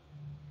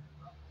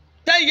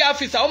 10 years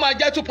visa, ó máa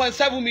jẹ́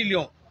 2.7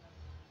 million.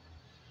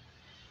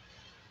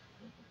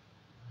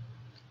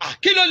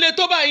 Kí ló lè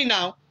tó báyìí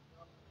now?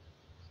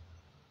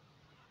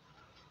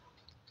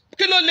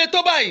 Kí ló lè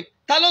tó báyìí?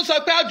 Ta ló sọ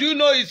pé how do you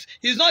know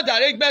it's not the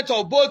arrangement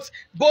of both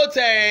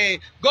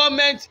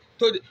government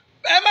to the...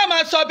 Ẹ má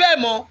máa sọ bẹ́ẹ̀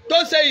mọ́.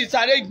 Don't say it's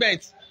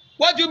arrangement.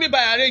 What do you mean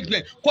by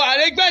arrangement? Kò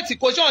arrangement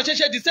kò ṣe wọ́n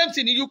ṣe the same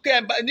thing in UK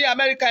ní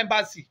American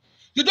embassy.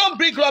 You don't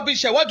bring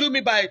rubbish here. What do you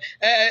mean by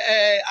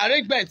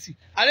arrangement?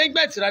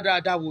 Arrangement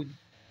rádaràda wo ni?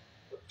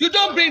 You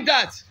don't bring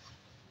that.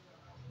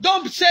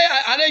 Don't say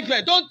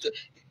arrangement. Don't.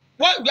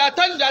 What they are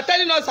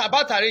telling us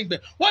about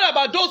arrangement. What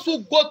about those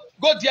who go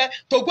there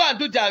to go and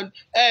do their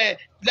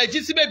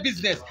legitimate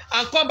business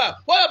and come back?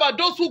 What about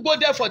those who go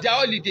there for their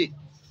holiday?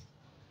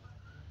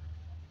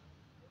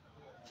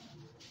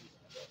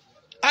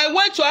 I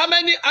went to how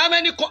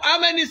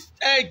many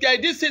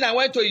this thing I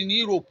went to in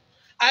Europe.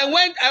 I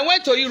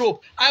went to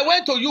Europe. I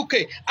went to UK,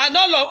 and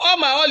all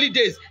my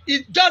holidays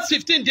is just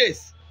 15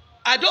 days.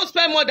 I don't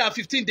spend more than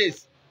 15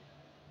 days.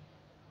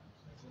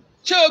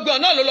 Ṣé ogbon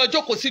náà ló lọ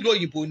jókòó sí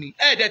lóyìnbó ni?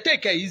 Dẹ̀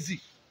take it easy.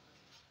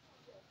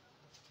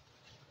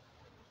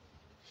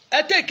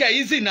 Take it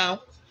easy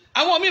now.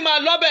 Àwọn míì máa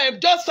lọ bẹ́ẹ̀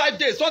just 5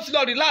 days. Wọ́n ti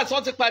lọ relax,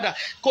 wọ́n ti padà.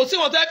 Kò sí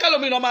wọn tó yẹ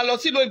kẹ́lòmíì náà máa lọ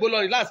sí lóyìnbó lọ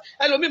relax.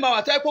 Ẹlòmíì máa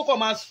wà tó yẹ kókò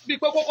máa bí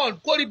pé kókò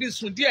kórìí bí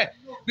sùn díẹ̀.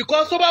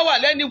 Because tó bá wà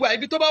lẹ́niwẹ̀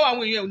ibi tó bá wà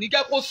àwọn èèyàn ò ní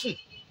jẹ́ kó sùn.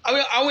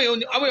 Àwọn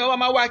èèyàn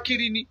máa wá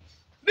kiri ni.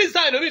 This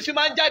time ẹlòmíì fi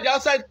máa ń jáde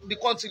outside the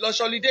country lọ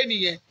ṣọlidé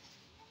nìyẹn.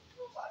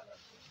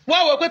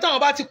 Wọ́n wò pé táwọn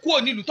bá ti kúrò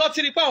nílùú tó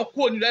ti rí pé àwọn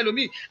kúrò nílùú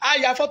ẹlòmíì á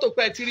ya fọ́tò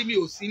pé ti rí mi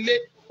ò sí nílé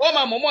ó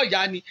máa mọ̀ọ́mọ̀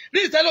yá ni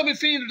rí ìtẹ́lómi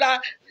fi ń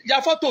ya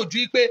fọ́tò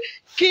ju pé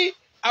kí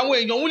àwọn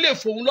èèyàn òun lè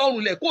fòun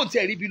lọ́rùn lẹ̀ kó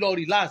tiẹ̀ rí bí lọ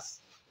relax.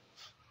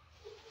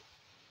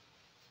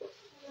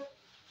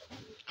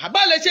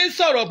 Àbálẹ̀ ṣe ń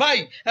sọ̀rọ̀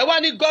báyìí ẹ wá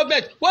ní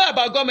government. What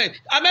about government?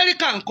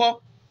 America ńkọ́?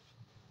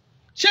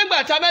 Ṣé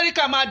ìgbà tí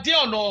America máa dín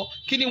ọ̀nà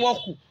kíní wọn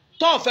kù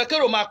tó ń fẹ́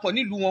kérò máa pọ̀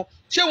nílùú wọn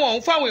ṣé wọn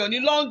ń fáwọn èèyàn ní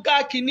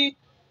lọ́ngá kíní?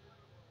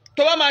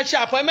 Tó bá máa ṣe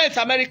appointment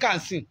American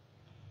sí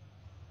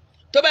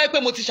tó bá yẹ pé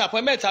mo ti ṣe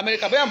appointment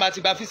America bóyá màá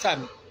ti gba visa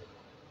mi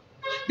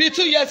bí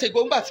 2 years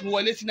ago nígbà tí mo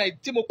wọlé sí Nàìjíríà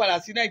tí mo padà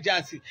sí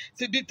Nàìjíríà sí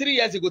bí 3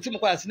 years ago tí mo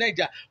padà sí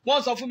Nàìjíríà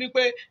wọ́n sọ fún mi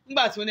pé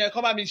nígbà tí mo ní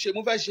ẹ̀kọ́ bá mi ṣe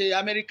mo fẹ́ ṣe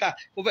America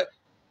mo fẹ́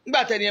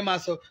nígbà tẹ́ni ẹ máa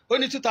sọ ó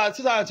ní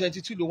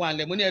 2022 ló wà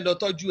nílẹ̀ mo ní ẹ lọ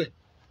tọ́jú ẹ̀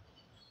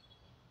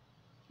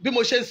bí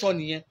mo ṣe ń sọ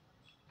nìyẹn.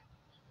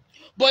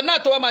 But now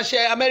tó bá máa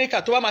ṣe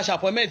America tó bá máa ṣe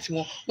appointment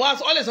wọn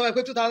wọ́n lè sọ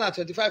pé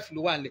 2025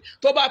 ló wà nílẹ̀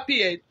tó bá pè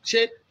é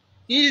ṣe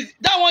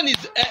that one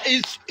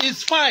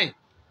is fine.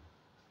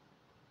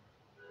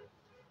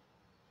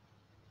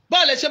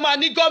 Báwo lè ṣe máa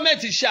ní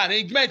gọ́ọ̀mẹ̀ntì ṣe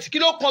arrangement kí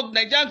ló kan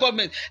Nigerian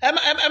government ẹ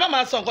má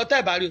máa sọ nǹkan tẹ́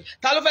ẹ̀ bá rí o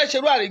ta ló fẹ́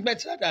ṣerú arrangement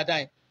dáadáa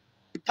yẹn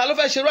ta ló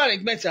fẹ́ ṣerú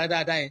arrangement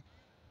dáadáa yẹn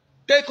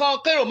kékan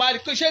kérò máa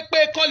ṣe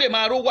pé kán lè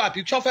máa rówó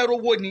àbí kí wọ́n fẹ́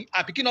rówó ni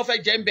àbí kí wọ́n fẹ́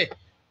jẹ́ ń bẹ̀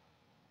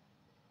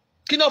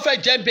kí wọ́n fẹ́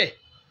jẹ́ ń bẹ̀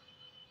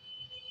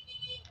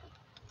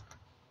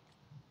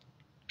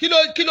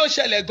kí ló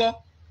ṣẹlẹ̀ gan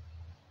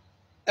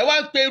ẹ wá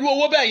ń pe irú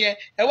owó bẹ́ẹ̀ yẹn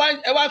ẹ wá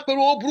ń pe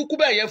irú owó burúkú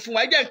bẹ́ẹ̀ yẹn fún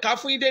wa ẹ jẹ́ nǹkan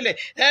fún yín délẹ̀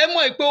ẹ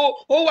mọ̀ pé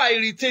ó wà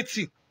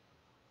irritating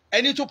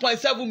ẹni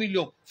 2.7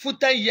 million fún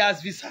 10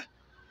 years visa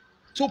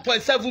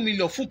 2.7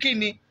 million fún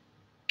kíni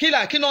kí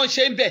náà ń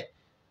ṣe ń bẹ̀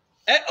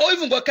ó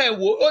even gan ká ẹ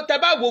wò ó tẹ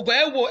bá wò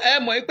gan ẹ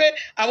mọ̀ pé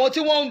àwọn tí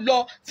wọ́n ń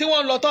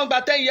lọ tó ń gba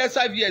 10 years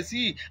 5 years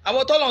yìí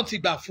àwọn tọ́lọ̀ ti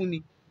gbà fún ni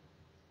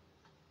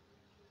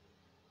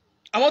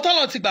àwọn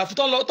tọ́lọ̀ ti gbà fún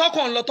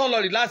tọ́kàn lọ tán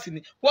lọ relax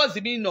ni what's the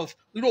meaning of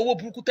irú owó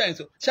burúkú tẹ̀ ń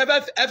sọ ṣe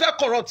ẹ fẹ́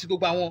corrupt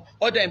gbogbo àwọn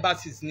other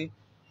embassies ni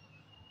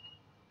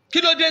kí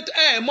ló dé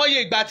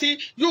mọye ìgbà tí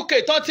UK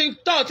tán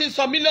ti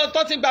sọ million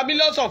tán ti gba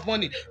millions of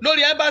money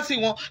lórí embassy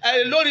wọn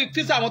lórí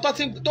visa wọn tó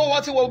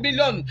wọ́n ti wọ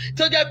mílíọ̀nù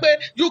tó jẹ́ pé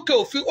UK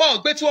ò fi wọ́n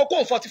gbé tí wọ́n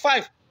kóhùn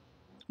 45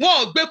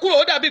 wọ́n gbé kúrò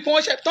ó dàbí pé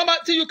wọ́n ṣe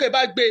tí UK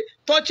bá gbé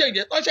tán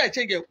change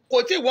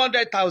kò tí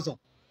 100,000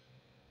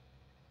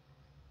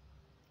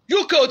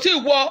 UK ò tí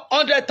wọ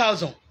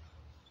 100,000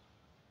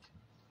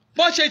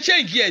 wọ́n ṣe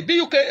change ẹ̀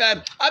bí UK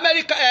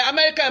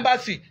American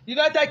embassy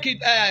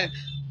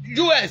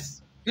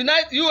US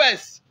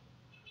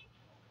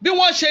bí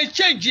wọ́n ṣe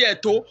change ẹ̀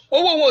tó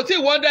owó wọn ò tí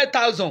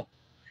 100,000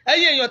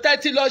 ẹ̀yin èèyàn tẹ́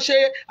ti lọ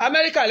ṣe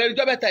America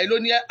lẹ́rìjọ́ mẹ́ta yìí ló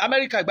ní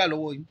America gbà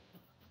lọ́wọ́ yìí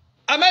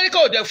America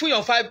ò dẹ̀ fún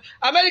yàn 5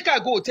 America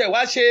go tẹ̀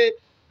wá ṣe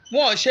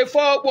wọ́n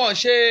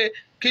ṣe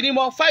kíní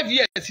mọ́ 5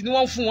 years ni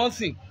wọ́n fún wọn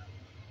sìn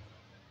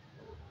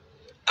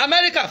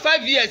America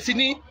 5 years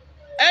ní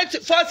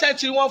 4th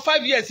century wọn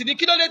 5 years ní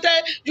kí ló dé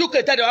tẹ́ UK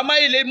tẹ̀lé wa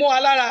máyé lè mú wa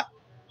lára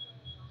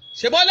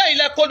ṣèbọ́lẹ̀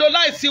ilẹ̀ kodo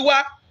láìsí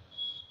wa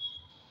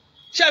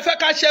ṣe fẹ́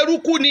ká ṣe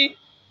rúkú ni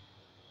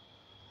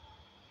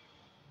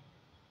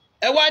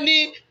ẹ wá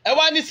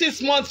ní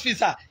 6 months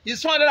visa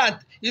is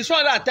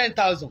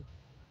 110,000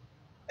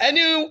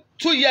 any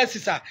 2 years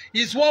visa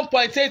is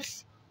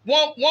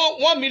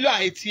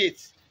 1,88,000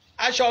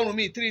 aṣọ ọrùn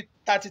mi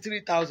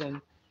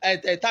 33,000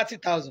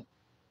 30,000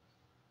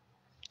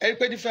 ẹ rí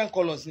pé different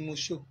colours ni mo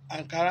show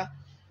Ankara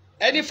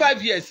ẹni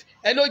 5 years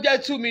ẹni ó jẹ́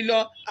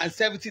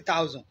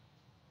 2,70,000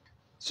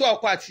 so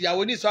ọkọ àti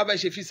ìyàwó ní ìsọ́fẹ́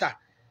ṣe físà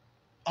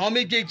àwọn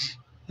méjèèjì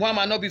wọ́n á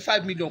máa ná bí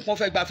 5 million kí wọ́n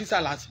fẹ́ gba físà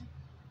lásán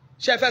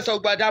ṣé ẹ fẹ́ sọ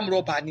gba dáàmú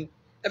rọ́bà ni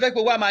ẹ fẹ́ pé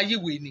wọ́n á máa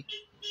yíwèé ni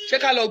ṣé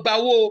ká lọ gba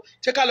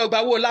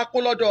owó lápò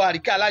lọ́dọ̀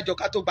Àríkẹ́ Alájọ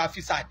ká tó gba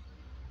físà ni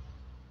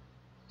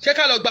ṣé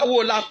ká lọ gba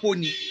owó lápò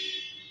ni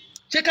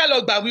ṣé ká lọ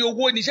gbàwé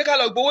owó ni ṣé ká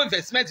lọ gbowó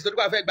investment tó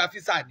dípò fẹ́ gba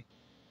físà ni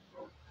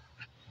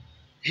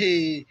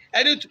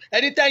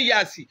ẹni 10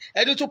 years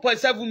ẹni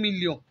 2.7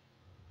 million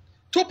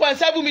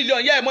 2.7 million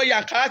yẹ ẹ mọ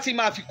Ankara tí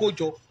máa fi kó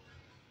jọ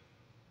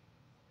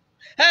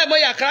ẹ mọ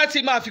Ankara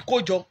tí máa fi kó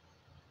jọ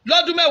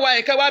lọ́dún mẹ́wàá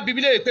yẹn kẹwàá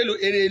bíbí léèrè pé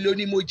èrè èlò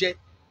ni mo jẹ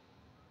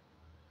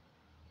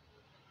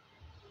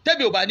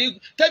tẹ́mi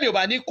ò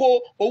bá ní kó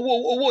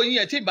owó yín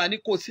yẹn tí ì bá ní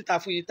kó síta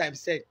fún yín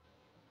times 10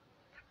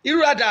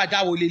 irú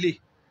àdáadáa wò lélẹ̀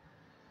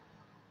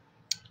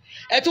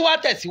ẹ tún wá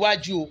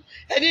tẹ̀síwájú o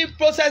any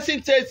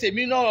processing takes a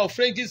minimum of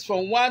ranges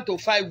from 1 to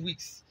 5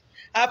 weeks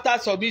after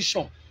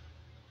submission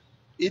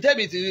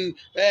ìtẹ́mi ti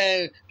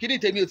kíní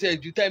tèmi ò tiẹ̀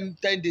ju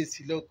 10 days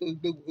lọ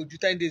ojú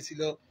 10 days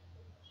lọ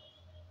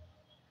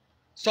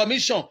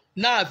submission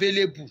now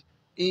available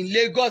in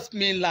Lagos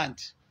mainland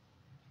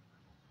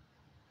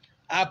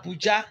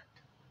Abuja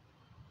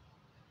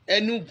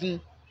Enugu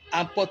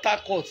and Port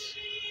Harcourt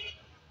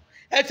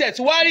ẹ tẹ̀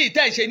tí wá rí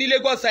ìtẹ́ ìṣe ní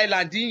Lagos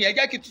Island yẹn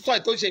jẹ́ kí tún sọ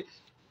ètò ṣe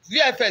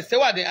VFS tó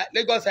wà ní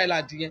Lagos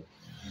Island yẹn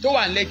tó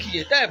wà ní Lekki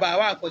yẹn tẹ́ ẹ̀ bá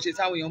wà nǹkan ṣe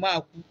sáwọn èèyàn máa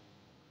kú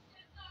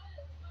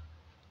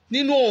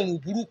nínú oòrùn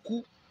burúkú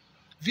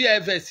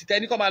VFS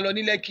tẹ́ni kọ́ máa lọ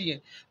ní Lekki yẹn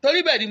torí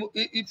bẹ́ẹ̀ ni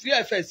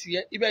VFS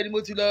yẹn ibẹ̀ ni mo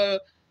ti lọ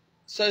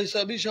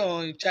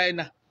submission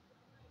China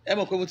ẹ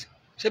mọ̀ pé mo ti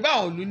ṣe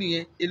báwọn ìlú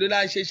nìyẹn èlò la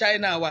ṣe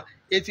China wa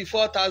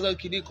 84,000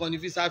 kìíní kan ní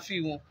visa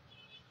fee wọn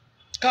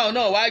káwọn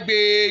náà wá gbé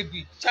egbì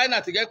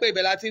China ti gẹ́ pé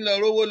ibẹ̀ láti ń lọ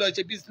rówó lọ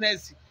ṣe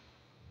bísínẹ́sì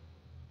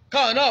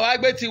káwọn náà wá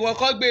gbé tiwọn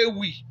kọ́ gbé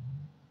wì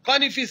kọ́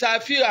ní visa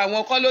fee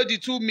àwọn kan ló di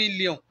 2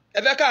 million ẹ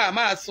fẹ́ káwa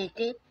máa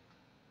sunkún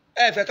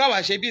ẹ fẹ́ káwa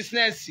ṣe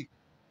bísínẹ́sì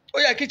ó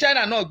yẹ kí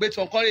China náà gbé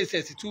tiwọn kọ́ rè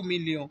sẹ̀ sí 2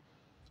 million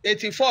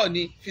 84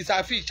 ní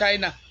visa fee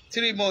China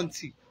 3 months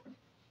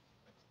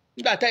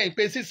nígbà tẹ́yìn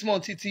pé 6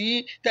 months ti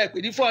yín tẹ́ pé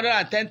ní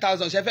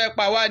 410,000 ṣe fẹ́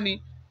pa wá ni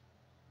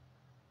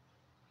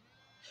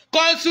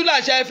kọ́ńsúlà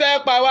ṣe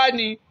fẹ́ pa wá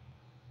ni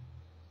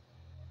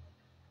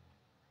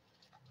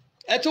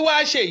ẹ tún wá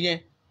ṣe yẹn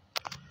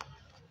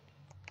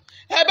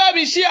ẹ bá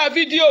mi ṣíà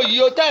fídíò yìí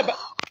o tẹ́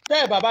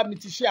ẹ bàbá mi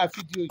ti ṣíà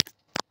fídíò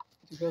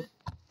yìí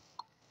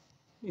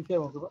mi fẹ́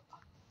mọ̀ pé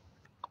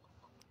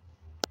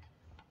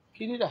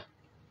kíní dà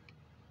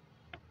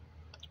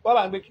wọ́n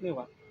bá ń gbé kíní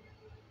wá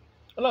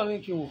Ọlọ́run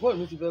ní kí n wò fóònù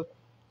mi ti fẹ́ kú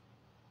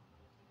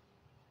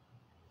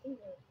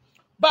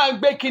bá ń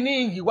gbé kíní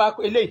yìí wá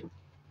eléyìí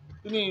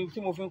kíní tí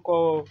mo fi ń kọ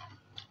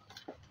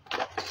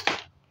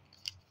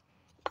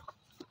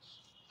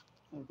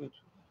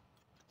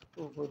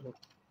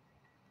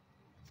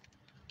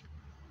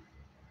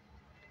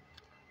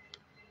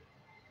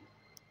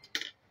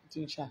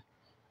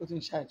ó ti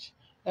ń ṣáàjì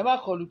ẹ má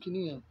kọlu kíní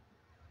yẹn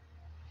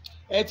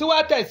ẹ tí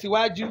wàá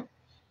tẹ̀síwájú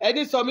ẹ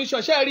ní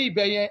submission ṣe rí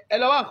ibẹ̀ yẹn ẹ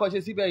lọ wá nǹkan ṣe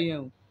síbẹ̀ yẹn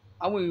o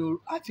àwọn èèyàn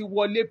àti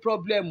wọlé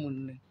pọ́blẹ́mù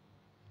ni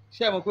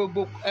ṣé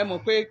ẹ mọ̀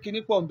pé kíní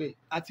pọ̀ ń bẹ̀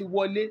àti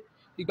wọlé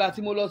ìgbà tí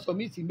mo lọ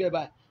submit ń bẹ̀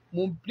báyìí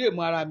mo ń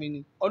blame ara mi ni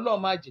Ọlọ́run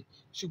má jẹ́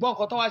ṣùgbọ́n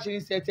nǹkan tó wá ṣe ní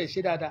sẹ́tẹ̀ ṣe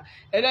dáadáa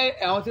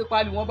àwọn tí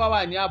pálí wọn bá wà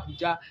ní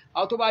Àbújá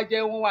àwọn tó bá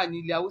jẹ́ wọ́n wà ní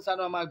ilẹ̀ Haúsá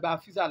náà máa gba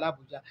físà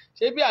l'Àbújá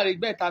ṣé bí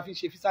arrangement ta fi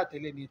ṣe físà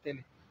tẹ́lẹ̀ nìyẹn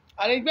tẹ́lẹ̀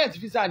arrangement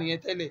físà nìyẹn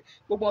tẹ́lẹ̀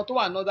gbogbo wọn tó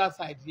wà northern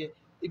side yẹn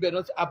ibẹ̀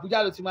náà Àbújá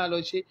ló ti máa lọ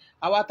ṣe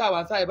àwa táwa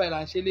sáyé báyìí là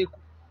ń ṣe lẹ́kọ̀ọ́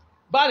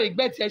bá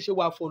arrangement yẹn ṣe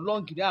wà for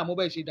long ní àmọ́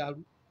bẹ́ẹ̀ ṣe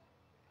dàrú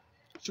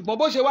ṣùgbọ́n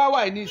bó ṣe wá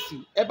wà ní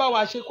ìsìn ẹ bá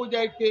wa ṣe kó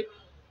jẹ́ pé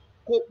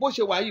bó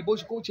ṣe wà yìí bó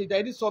ṣe kó ṣe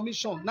jẹ́ ní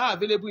submission now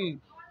available in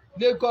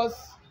Lagos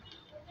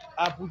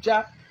Abuja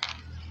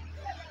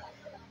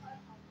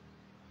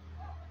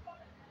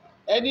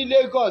ẹni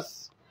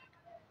Lagos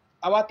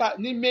àwata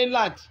ní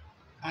mainland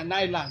and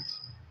island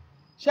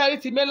ṣẹ́rí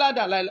ti mainland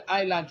and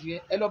island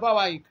yẹn ẹ lọ bá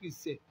wa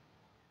increase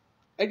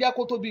ẹ jẹ́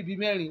kó tó bí ibi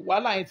mẹ́rin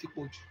wàhálà yẹn ti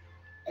pọ̀ jù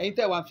ẹ̀yin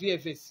tẹ̀ wá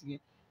VFS yẹn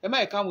ẹ má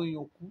ẹ̀ka àwọn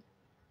èèyàn kú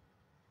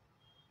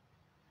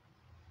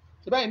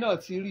ṣe báyìí náà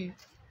ti rí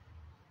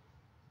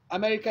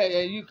America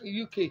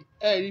UK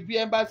rí bí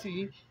embassy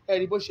yìí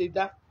rí bó ṣe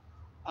dá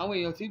àwọn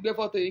èèyàn tí ń gbé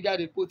fọ́tò yìí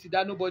jáde pé ó ti dá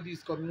nobody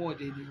is coming wọn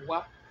ọ̀dẹ̀ lè wá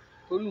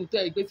torí ohun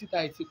tẹ́ ẹ gbé síta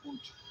ẹ̀ ti pọ̀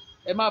jù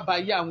ẹ má ba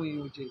yé àwọn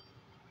èèyàn jẹ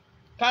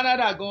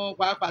Canada gan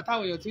pàápàá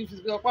táwọn èèyàn ti ń fi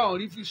sọ pé àwọn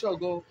rí fíṣọ̀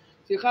gan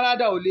ṣe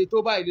Canada ò le tó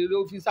báyìí lè ló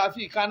fi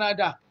sáfì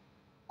Canada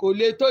kò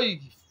le tó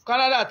yìí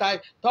Canada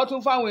tó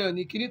tún fáwọn èèyàn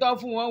ní kíní tó ń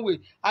fún wọn wè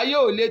ayé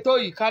ò le tó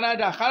yìí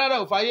Canada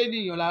ò fàyè ní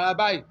ìyàn lára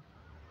báyìí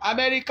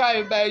America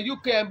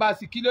UK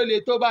embassy kí ló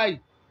le tó báyìí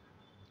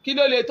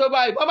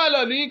bọ́ bá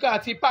lọ ní nǹkan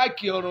àti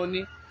páàkì ọ̀ràn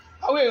ni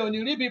àwọn èèyàn ní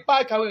ríbi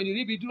páàkì àwọn èèyàn ní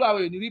ríbi dúró àwọn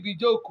èèyàn ní ríbi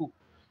jókòó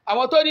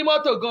àwọn tó ní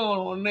mọ́tò gan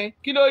ọ̀ràn ni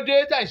kí ló dé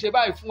tẹ̀ ń ṣe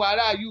báyìí fún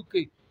ará UK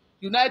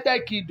United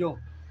Kingdom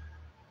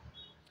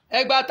ẹ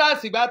gba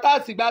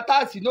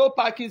táàsì no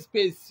parking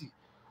space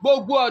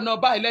gbogbo ọ̀nà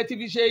báyìí lẹ́tí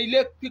fi ṣe ilé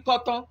kíkọ́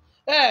tán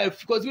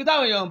kò sí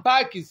táwọn èèyàn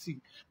páàkì sí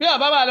bí wọn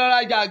bá máa lọ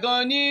rajà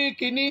gan ní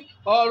kínní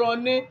ọ̀rọ̀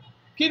ni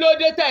kí ló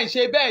dé tẹ̀ ń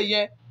ṣe bẹ́ẹ̀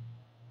yẹn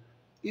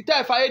ìtẹ́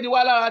ìfàyè ni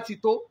wá lára ti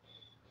tó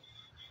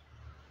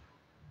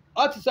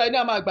ọ ti sọ ẹni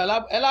àmọ́ àgbà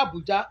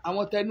ẹlàbújá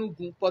àwọn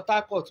tẹnugun Port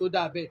Harcourt tó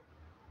dà bẹ́ẹ̀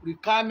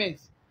requirement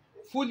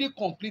fully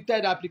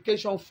completed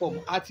application form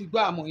àti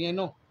gbọ́ àmọ̀ yẹn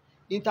náà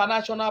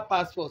international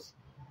passport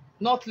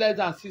not less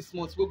than 6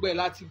 months gbogbo ẹ̀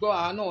láti gbọ́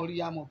àá náà rí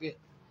àmọ̀ bẹ́ẹ̀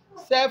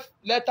self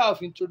letter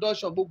of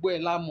introduction gbogbo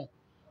ẹ̀ la mọ̀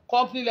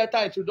company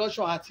letter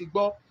introduction àti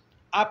gbọ́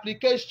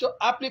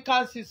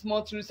applicant 6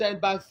 months recent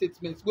bank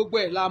statement gbogbo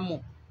ẹ̀ la mọ̀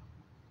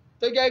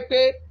tó jẹ́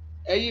pé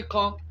ẹ̀yin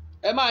kan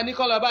ẹ máa ní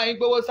kán lọ bá yín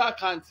gbowó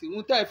sàkáǹtì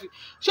ń tẹ̀ fi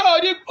ṣé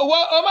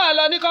o máa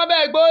lọ ní kán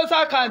bẹ́ẹ̀ gbowó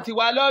sàkáǹtì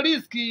wà lọ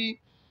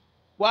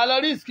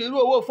rísìkì irú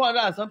owó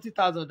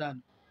 470,000 dànù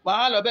wà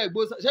á lọ bẹ́ẹ̀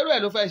gbowó ṣé irú ẹ̀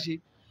ló fẹ́ ṣe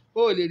o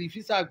ò lè rí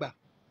físà gbà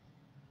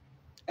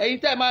ẹ̀yin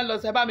tẹ́ ẹ máa ń lọ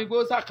sẹ́ bá mi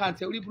gbowó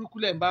sàkáǹtì orí burúkú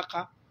lẹ̀ ń bá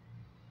ká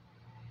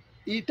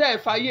ìtẹ́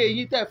ìfàyè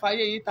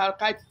yín ta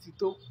káìtì ti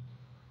tó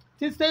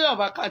tí station of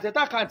account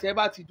tákàǹtì ẹ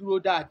bá ti dúró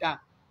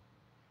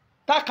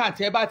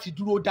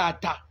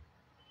dáadáa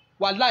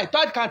wàláì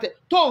tákàǹtì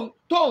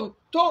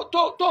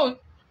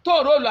tó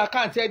róòlù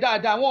àkáǹtì ẹ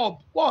dáadáa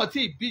wọ́n ti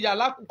ìbíyà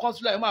lákùn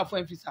kọ́nsúlà ẹ̀ máa fún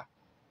ẹ fìsà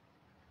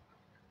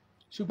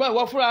ṣùgbọ́n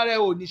ìwọ fúnra rẹ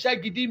ò níṣẹ́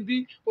gidi ń bí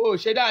o ò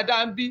ṣe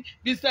dáadáa ń bí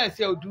business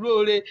ẹ ò dúró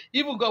re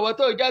even gan wọ́n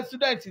tó jẹ́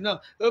student náà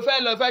o fẹ́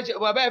lọ fẹ́ ṣe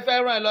bàbá ẹ fẹ́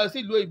rán ẹ lọ sí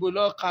ìlú òyìnbó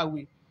lọ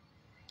kàwé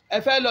ẹ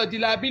fẹ́ lọ di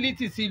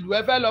liability sí ìlú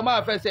ẹ fẹ́ lọ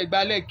máa fẹsẹ̀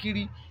gbalẹ̀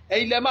kiri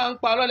ẹ̀yin lẹ máa ń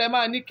parọ́ lẹ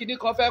máa ní kinní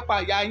kan fẹ́ pa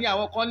àyà yín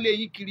àwọn kan lé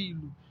yín kiri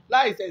ìlú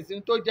láì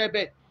ṣẹ̀sìn tó jẹ́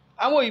bẹ́ẹ̀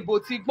àwọn òyìnbó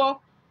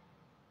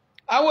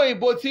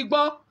ti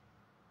gbọ́n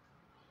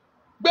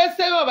gbé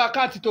saving of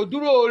account tó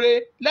dúró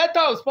oore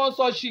letter of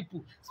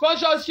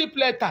sponsorship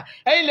letter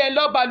ẹ̀yin lẹ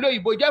lọ́ọ́ bá lo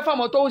òyìnbó jẹ́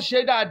fáwọn tó ń ṣe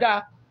dáadáa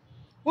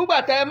nígbà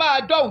tẹ ẹ máa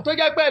dọ̀hún tó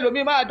jẹ́ pé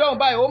ẹlòmíín máa dọ̀hún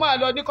báyìí ó máa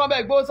lọ ní kán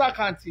bẹ́ẹ̀ gbóòsà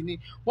kàǹtì ni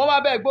wọ́n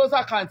máa bẹ́ẹ̀ gbóòsà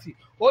kàǹtì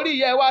orí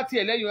ìyá ẹ wá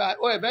tiẹ̀ lẹ́yìn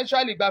o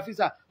eventually gba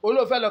fisa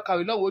olóòfẹ́ lọ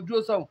kàwé lọ́wọ́ ó dúró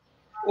sọ̀hún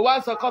ó wá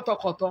ń sọ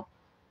kọ́tọ̀kọ̀tọ̀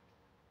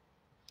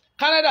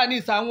Canada ní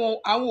ìsìn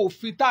àwọn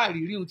òfin tá a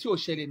rí rí ohun tí ò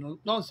ṣẹlẹ̀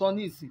náà ń sọ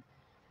ní ìsìn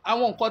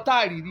àwọn nǹkan tá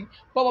a rí rí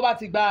bọ́bọ́ bá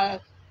ti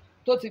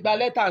gba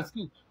letter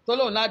school tó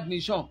lóun ní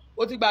admission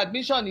ó ti gba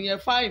admission nìyẹn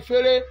fine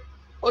fèrè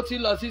ó ti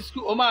lọ sí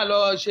school ó máa lọ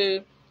ṣe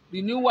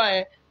renewal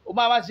ẹ ó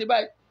máa wá ṣe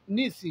báyìí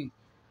ní ìsìn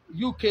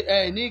UK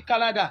ní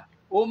Canada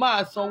ó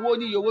máa sanwó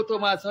ní iye owó tó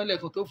máa san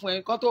lẹ́kùn tó fún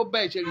ẹ kán tó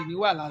bẹ́ẹ̀ ṣe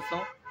renewal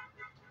lásán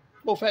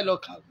ó fẹ́ lọ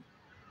kàwé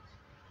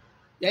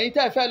ẹ̀yin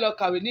tẹ́ ẹ fẹ́ lọ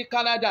kàwé ní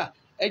Canada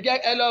ẹ jẹ́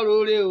ẹ lọ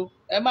rore o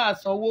ẹ máa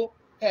sanwó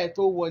ẹ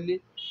tó wọlé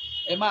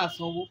ẹ máa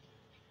sanwó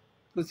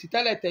kò sí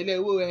tẹ́lẹ̀tẹ́lẹ̀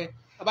owó ẹ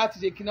bá ti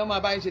ṣe kí náà máa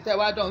bá yín ṣe tẹ́ ẹ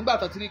wá dán nígbà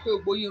tó ti rí pé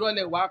gbogbo yín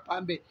rọ́lẹ̀ wá pa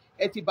ń bẹ̀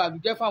ẹ ti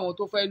bàlùjẹ́ fáwọn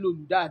tó fẹ́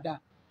lòlù dáadáa.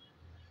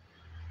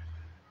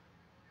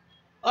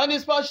 Honey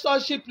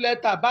sponsorship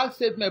letter bank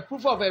statement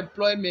proof of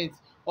employment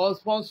or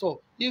sponsor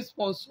if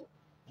sponsor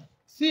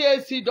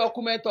CAC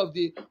document of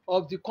the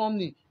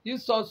company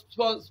if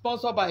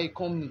sponsored by a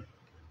company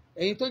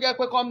ẹ̀yin tó jẹ́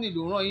pé company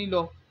ló ràn yín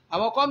lọ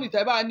àwọn company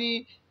tẹ́ bá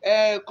ní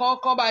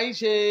kán bá yín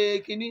ṣe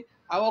kínní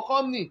àwọn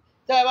company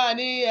tẹ́ bá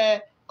ní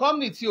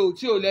company tí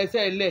ò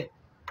lẹ́sẹ̀ lẹ̀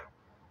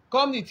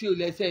company tí ò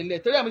lẹ́sẹ̀ lẹ̀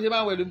torí àmì ṣe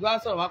máa ń wẹ̀ lómi wá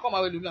sọ̀rọ̀ máa kọ́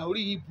máa wẹ̀ lómi àwọn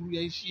orí yìí burú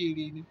yẹn ṣí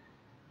ere ni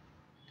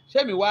ṣé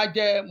mi wá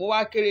jẹ́ mo wá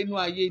kéré inú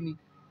ayé ni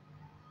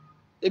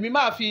èmi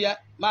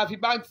máa fi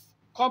bank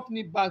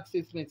company bank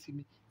statement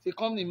mi tí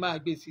company máa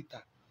gbé síta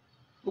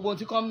gbogbo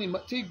tí company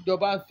tí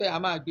ìjọba ń fẹ́ a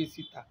máa gbé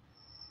síta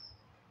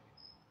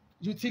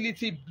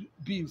utility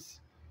bills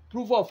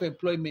proof of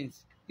employment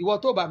ìwọ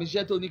tó bá mi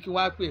ṣiṣẹ́ tó ní kí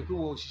wọ́n á pè é pé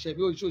wọ́n òṣìṣẹ́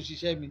bí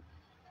òṣìṣẹ́ mi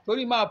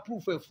torí máa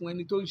proof ẹ̀ fún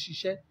ẹni tó ń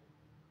ṣiṣẹ́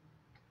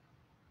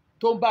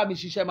tó ń bá mi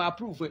ṣiṣẹ́ máa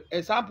proof ẹ̀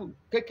example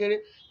kékeré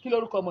kí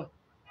lórúkọ mọ̀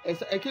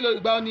kí ló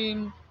gbá ní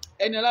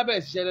ẹni ọlá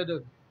bẹ̀rẹ̀ ṣiṣẹ́ lọ́dọ̀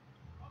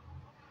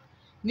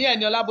ní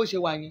ẹni ọlá bó ṣe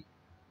wà yẹn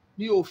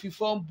mi ò fi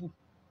fọ́ọ̀mù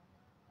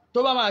tó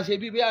bá máa ṣe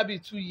bíi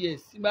 2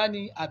 years bá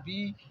ní àbí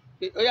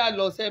ó yà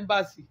lọ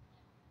sẹ́ńbàsì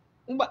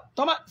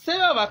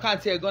sẹ́yìn ọ̀bà kan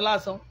àti ẹ̀gán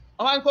lásán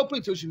wọ́n máa ń kó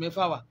print oṣù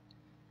 6 wà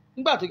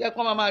nígbà tó jẹ́ pé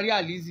wọ́n máa rí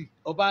Alizi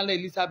Obanla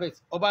Elizabeth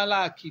Obanla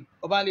Akeem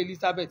Obanla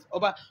Elizabeth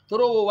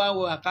toró owó wa ń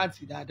wo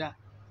àkáǹtì dáadáa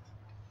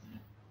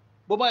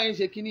bó bá yẹn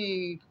ṣe kí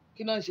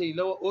náà ṣe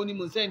ìlọ́wọ́ ó ní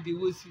mo sẹ́ǹdì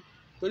owó sí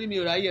torí mi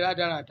ò ráyè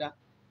rádaràda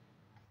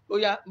ó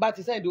yá bá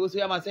ti sẹ́ǹdì owó sí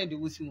ó yá máa sẹ́ǹdì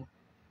owó sí wọn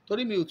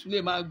torí mi ò tún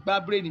lè máa gbá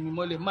brain mi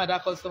mọ́lẹ̀ má dá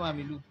kọ́sítọ́mà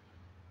mi lò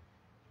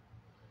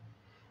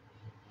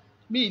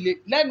mi lè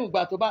lẹ́nu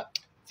ìgbà tó bá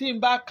tí n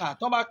bá kà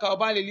tán bá ka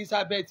Obanla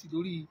Elizabeth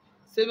lórí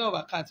saving of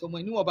account ọmọ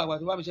ìníwọ̀n bàgbà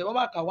tó bá mi ṣe wọ́n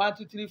bá kà 1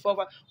 2 3 4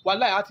 5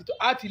 wàláì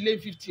á ti lé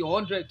 50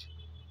 or 100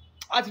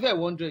 á ti fẹ́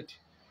 100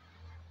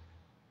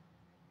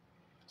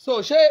 so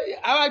ṣé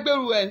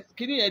arágbèrú ẹ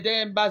kíní yẹn dé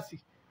ẹmbàsì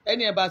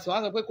ẹni ẹmbàsì wọn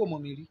á sọ pé kò mọ̀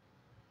mí rí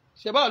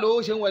ṣe báwo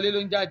lówó ṣe ń wọlé ló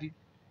ń jáde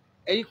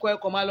ẹ̀yin kọ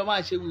ẹ̀kọ́ máa lọ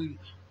máa ṣe wèrè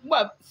nígbà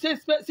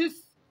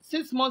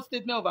 6 month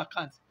statement of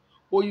account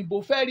òyìnbó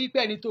fẹ́ rí pé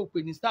ẹni tó pè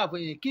ní staff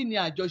yẹn kí ni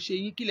àjọṣe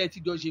yín kí lẹ ti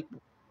jọ ṣe pọ̀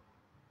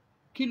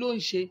kí ló ń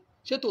ṣe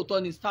ṣé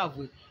tòótọ́ ni staff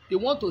ẹ̀ they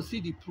want to see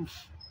the proof.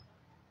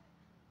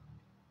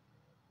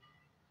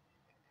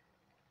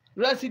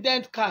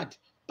 Resident card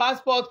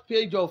passport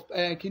page of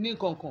kìíní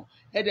kankan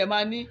ẹ dẹ̀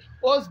máa ní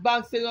host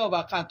bank statement of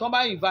account tó bá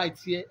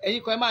invite ẹ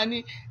ẹ̀yin kan ẹ máa ní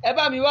ẹ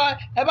bá mi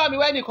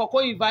wá ẹnìkan kó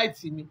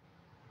invite mi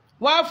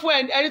wọ́n á fún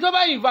ẹni tó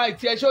bá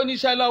invite ẹ ṣé ó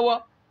níṣẹ́ lọ́wọ́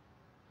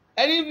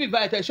ẹni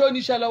invite ẹ ṣé ó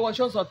níṣẹ́ lọ́wọ́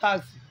ṣé ó san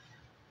tax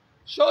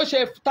ṣé ó ṣe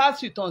tax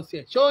returns ẹ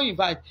ṣé ó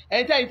invite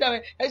ẹni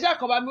tẹ́ ẹ ṣe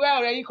àkànbá mi wá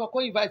ọ̀rẹ́ yín kan kó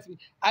invite mi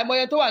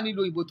àìmọye tó wà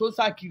nílò òyìnbó tó ń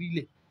sá kiri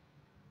ilẹ̀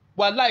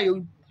wàláì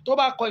tó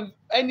bá kọ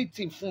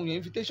anything fún yẹn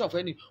invitation fún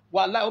ẹni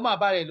wàláì ó máa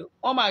bá rẹ lọ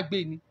wọ́n máa gbé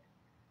ni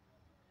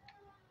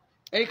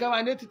ẹ̀yin kan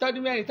máa ní ti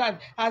tọ́dún mẹ́rin tán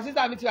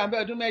àṣìṣà mi ti wà ń bẹ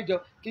ọdún mẹ́jọ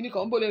kíní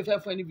kan ń bò lè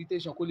fẹ́ fún ẹ ní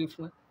invitation kó lè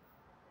fún ẹ.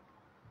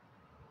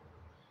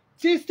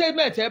 tí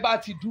statement ẹ bá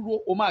ti dúró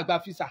o máa gba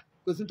visa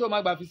kò sí tó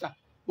máa gba visa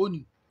ó ní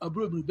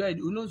àbúrò mi bẹ́ẹ̀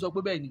ni òun ló ń sọ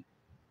pé bẹ́ẹ̀ ni.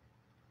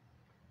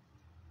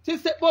 tí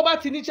bó bá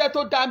ti níṣẹ́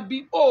tó dá ń bí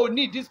ó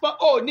ní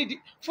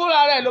fúnra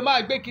rẹ̀ ló máa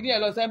gbé kíní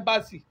ẹ̀ lọ sí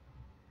embassy.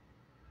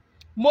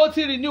 mo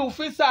ti renew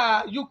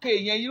visa UK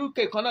yẹn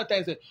UK kan náà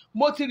tẹ̀sẹ̀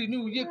mo ti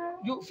renew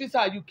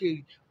visa UK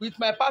with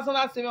my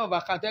personal statement of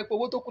account ẹ pé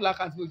owó tó kù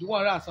lákàntì mi ò ju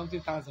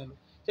 100,000 lọ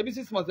ṣebí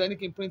 6 months ẹni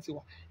kí n print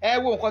wa ẹ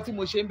wo nǹkan tí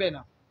mo ṣe ń bẹ̀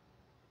náà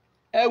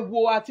ẹ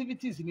wo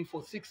activities mi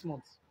for 6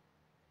 months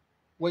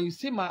when you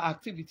see my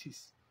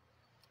activities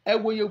ẹ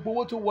wo iye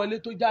owó tó wọlé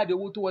tó jáde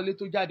owó tó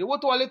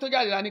wọlé tó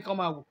jáde la ní kan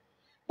máa wò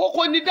ó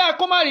kò ní dáa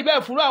kó má rí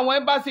bẹ́ẹ̀ fúnra àwọn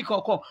embassy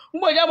kankan ń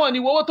bọ̀ jẹ́mọ̀ ní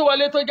owó tó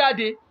wọlé tó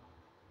jáde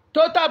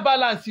total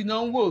balance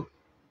náà ń wò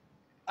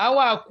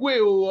àwọn àkú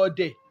èrò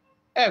ọ̀dẹ̀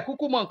ẹ̀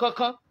kúkú mọ̀ nǹkan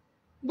kan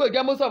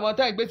gbòjẹ́ mọ́sọ̀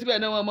mọ́tà ìgbé síbẹ̀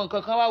náà wọn mọ̀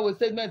nǹkan kan wá wo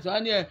statement wọn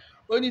ní ẹ̀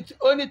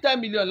ó ní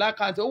 10 million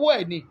lákàntì owó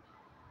ẹ̀ ní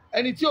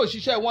ẹni tí ò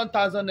ṣiṣẹ́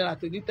 1,000 naira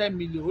tó ní 10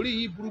 million orí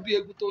yìí burú bí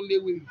egun tó ń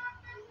léwé rè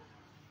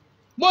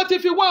mo ti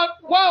fi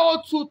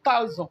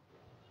 102,000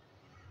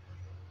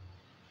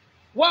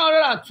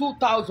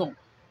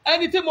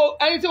 ẹni tí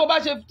mo bá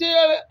ṣe tí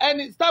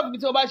ẹni staff mi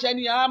tí mo bá ṣe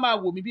ẹni á máa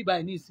wò mí bíbá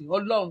ẹ̀ ní ìsìn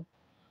ọlọ́run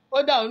ó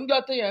dà níjọ́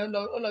tó yẹn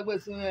ó lọ gbé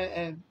sí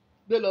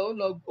gbé lọ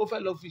ó fẹ́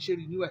lọ fi ṣe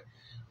renew ẹ̀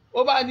ó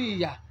bá ní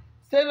ìyá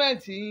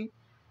statement yìí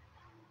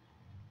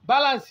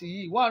balance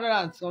yìí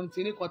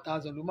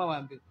 100,000 ló máa wà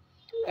ń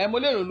bẹ̀ mo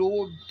lérò lówó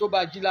tó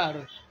bá jí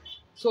láàárọ̀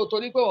so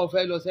torí pé wọ́n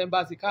fẹ́ lọ sí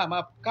embassy káà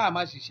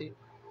má ṣiṣẹ́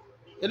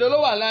èló ló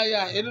wà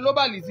láyà èló ló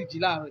bá lè sì jí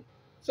láàárọ̀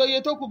so iye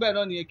tó kù bẹ́ẹ̀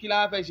náà nìyẹn kí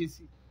láá fẹ́ ṣe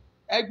sí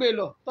ẹ gbé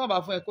lọ tó bá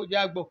fún ẹ kó jẹ́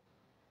àgbọ̀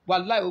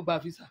wàláì ó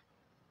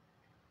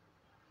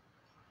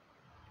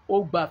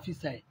gba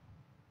visa ẹ̀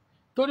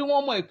torí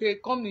wọ́n mọ̀ pé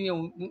company yẹn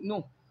no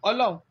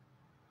ọlọ́run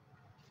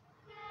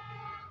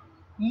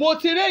mo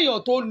ti rí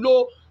èèyàn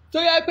tó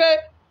yẹ pé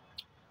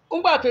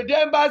ńgbà tó dé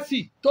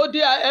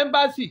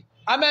embassy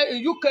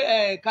UK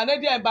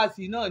Canadian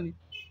embassy náà ni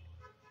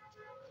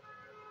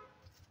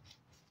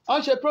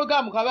wọ́n ṣe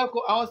program kan fẹ́ kó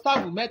àwọn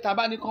staff mẹ́ta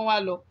bá ní kán wá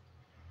lọ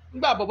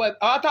ńgbà bọ̀bọ̀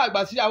àwọn tá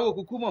àgbà sí àwọn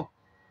òkùnkùn mọ̀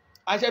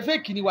àṣẹ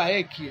fèkì ni wàá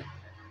ẹ̀kì ẹ̀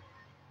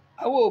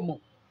àwọn ò mọ̀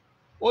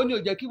ó ní ò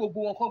jẹ́ kí gbogbo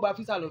wọn kán gba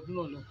físà lọ́dún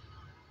náà lọ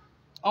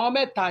àwọn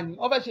mẹ́ta ni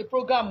wọ́n fẹ́ ṣe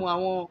program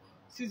àwọn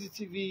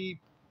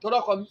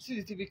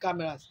CCTV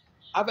cameras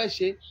a fẹ́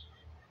ṣe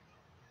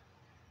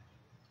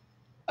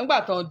ńgbà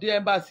tán dé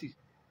embassy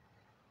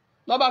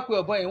lọ́ bá pe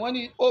ọ̀bọ yẹn wọ́n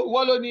ní ìwọ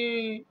ló ní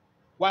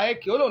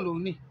wàhẹ́kì ó lòun lòun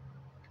ní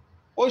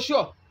ó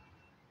ṣọ̀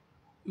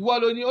ìwọ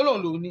ló ní ó lòun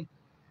lòun ní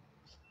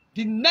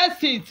the next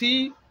thing tí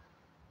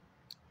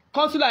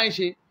consular yẹn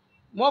ṣe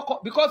wọ́n kọ́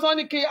because wọ́n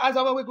ní kí aṣọ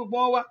pé gbogbo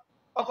wọn wá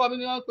ọkọ mi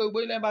ni wọ́n pe gbogbo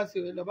ilé embassy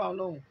rẹ̀ lọ́ba wọn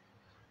lọ́hùn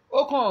ó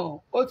kàn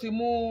ó ti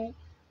mú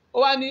ó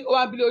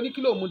wá bílẹ̀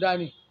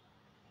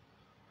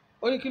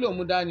oníkìlò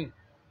mú dání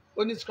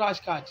ó ní scratch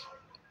card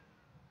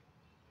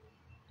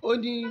ó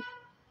ní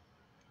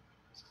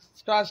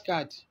scratch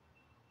card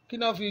kí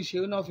náà fi ṣe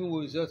ó náà fi wo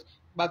result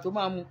gbà tó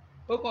máa mú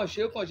ó kàn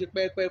ṣe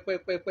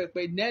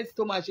pẹ́ẹ́pẹ́ẹ́pẹ́ẹ́pẹ́ next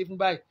tó máa ṣe fún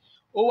báyìí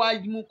ó wá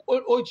mú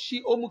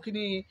ó mú kí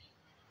ni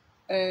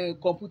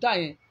kọ̀ǹpútà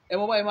yẹn ẹ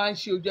mọ báyìí máa ń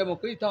ṣe ojú ẹ mọ̀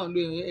pé ìtàn ló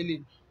yẹn lè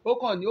ó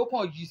kàn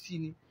yí sí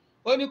ni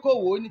ó ní kò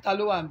wò ó níta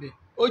ló wà ń bẹ̀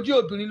ojú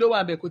obìnrin ló wà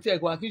ń bẹ̀ kò tí ẹ̀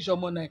wá kí n ṣe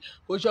ọmọ náà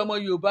kò ṣe ọmọ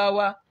Yorùbá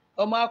wa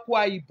ọmọ Akwa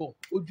Ibom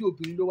ojú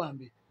obìnrin ló wà ń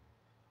bẹ̀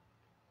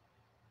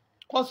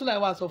kọ́nsúlà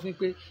yẹn wá sọ fún mi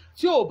pé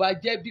tí ò bá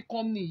jẹ́ bí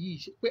kọ́mìnì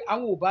yìí pé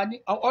àwọn ò bá ní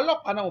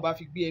ọlọ́pàá náà ò bá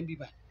fi gbé ẹ ń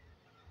bíbà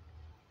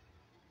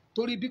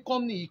torí bí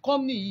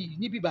kọ́mìnì yìí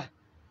ní bíbà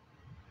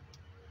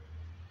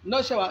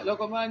lọ́sẹ̀ wa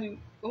lọ́kọ̀ máa ní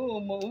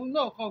òun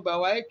náà kàn gbà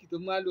wáyéèkì tó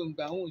máa lò ń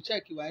gbà òun ò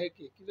ṣẹ́ẹ̀kì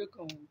wáyéèkì kí ló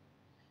kàn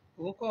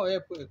òun kàn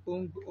ẹ̀pọ̀ ẹ̀pọ̀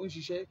ó ń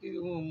ṣiṣẹ́ kí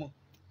òun mọ̀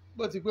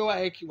bó ti gbé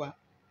wáyéèkì wá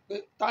pé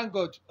thank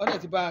God ọ̀dẹ̀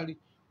ti bá a rí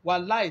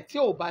wàláì tí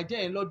ò bá jẹ́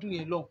yẹn lọ́dún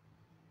yẹn lọ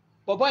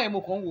bọ̀bọ́ yẹn mo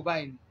kàn ń wò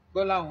báyìí ni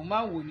gbọ́lá àwọn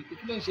máa ń wò ní pé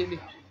kí ló ń ṣe lè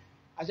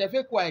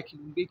àṣẹfẹ́kọ̀ àìkì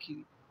ń gbé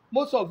kiri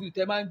most of you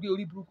tẹ máa ń gbé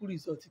orí burúkú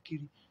resort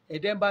kiri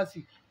ẹ̀dẹ́mbàsì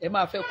ẹ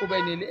máa fẹ́ kó bá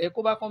ẹni ẹ kó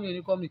bá kọ́mí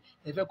oníkọ́mí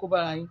ẹ fẹ́ kó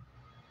bára yín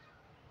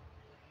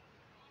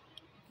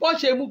wọ́n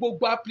ṣe mú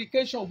gbogbo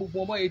application gbogbo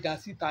ọmọ yẹn dà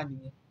síta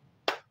nìyẹn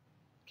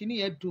kíní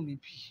yẹn dùn mí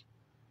bí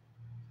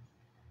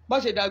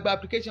wọ́n ṣe dàgbà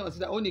application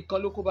síta ó nìkan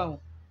ló kó bá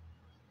wọn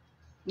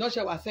náà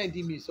ṣe wá send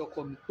email sọkọ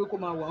mi pé kó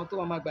máa wọ àwọn tó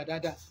máa gbà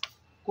dáadáa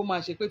kó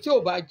máa ṣe pé tí ò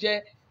bá jẹ́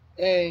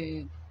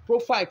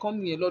profile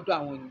company yẹn lọ́dọ̀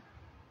àwọn yẹn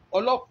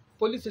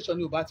police station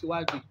ni ò bá ti wá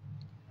gbé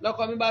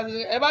lọ́kọ mi bá ti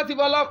ẹ bá ti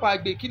bọ́ ọlọ́pàá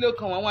gbé kí ló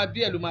kan àwọn abí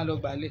ẹ̀ ló máa lọ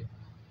gbàlẹ̀.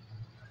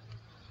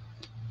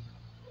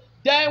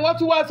 Then wọ́n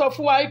tún wá sọ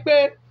fún wa pé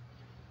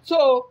so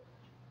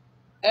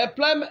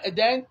employment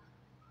then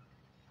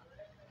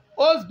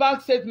host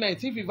bank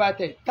statement if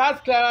invited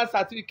tax clearance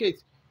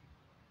certificate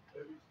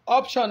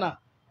optional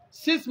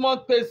 6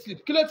 month pay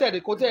slip kí ló tẹ̀lé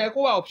kó tẹ̀lé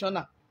kó wà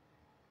optional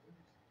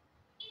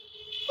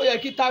ó yẹ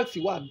kí tax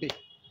wà ń bẹ̀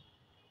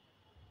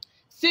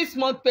 6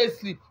 month pay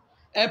slip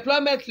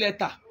employment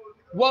letter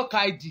work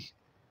ID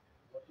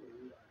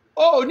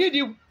o ò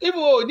nídìí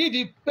even o ò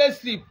nídìí pay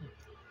slip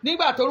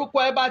nígbà torúkọ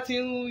ẹ bá ti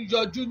ń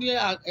yọjú ní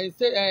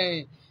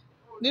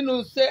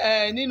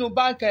nínú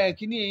báńkì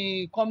kìíní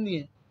company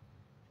yẹn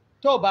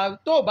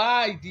tó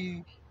bá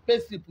ìdí pay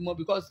slip mọ́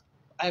because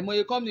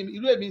àìmọye company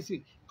irú èmi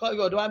sì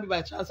ọ̀dọ̀ wa ń bí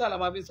by transfer la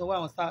máa fi sanwó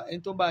àwọn staff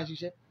ẹni tó ń bá a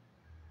ṣiṣẹ́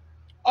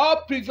all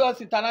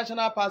previous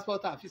international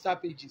passport and visa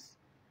pages.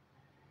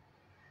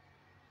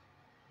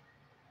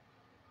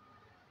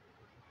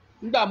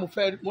 nígbà mo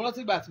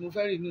rántí ìgbà tí mo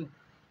fẹ́ renew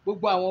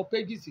gbogbo àwọn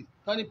pages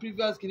tán ní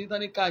previous kìíní tán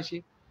ní ká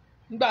ṣe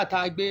nígbà tá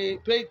a gbé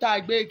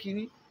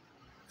kìíní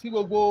tí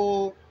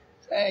gbogbo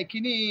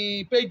kìíní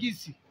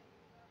pages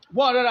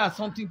 100 and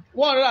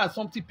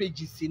something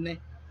pages ní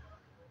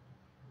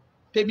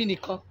tèmi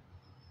nìkan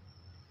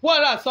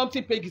 100 and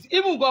something pages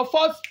even go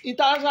first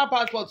international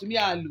passport mi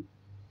à lò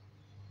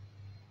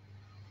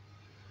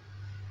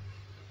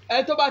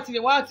ẹ tó bá ti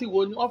wá ti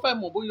wò ni wọ́n fẹ́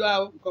mọ̀ bóyá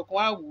nǹkankan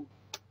wá wò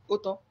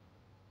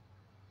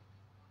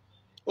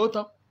ó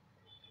tán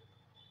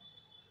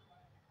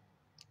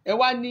ẹ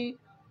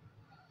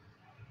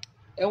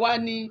wá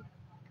ní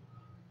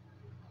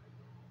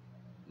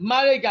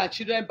marriage and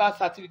children birth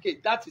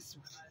certificate that is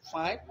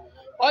fine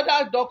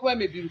other documents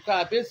may be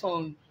required based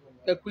on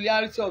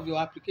peculiarity of your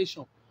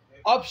application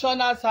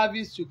optional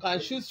service you can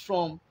choose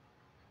from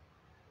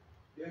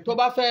tó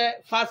bá fẹ́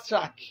fast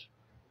track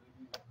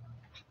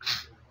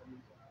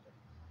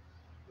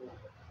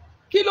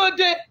kí ló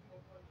dé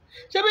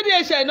ṣé bí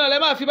díẹ̀ ṣe náà lẹ́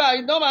máa fi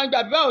báyìí náà máa ń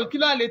gbà bí báwo kí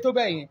ló à lè tó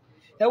bẹ́ẹ̀ yẹn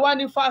ẹ wá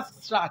ní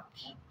fast track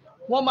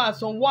wọ́n máa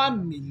san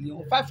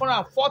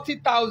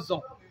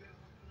 1,540,000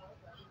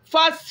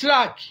 fast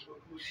track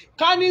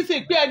ká ní sì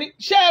pé ẹni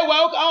ṣé ẹ wà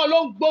àwọn ló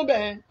ń gbọ́n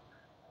bẹ́ẹ̀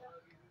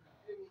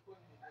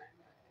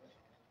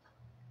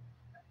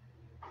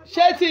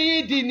ṣé tí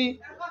yín di ni.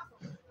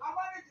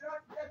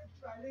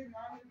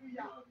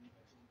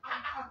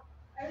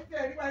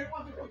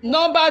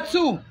 Number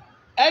 2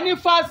 any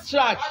fast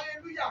track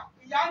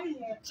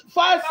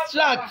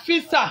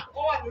visa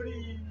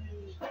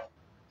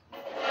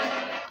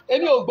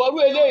èmi ò gbọ́rú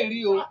eléyìí rí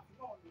o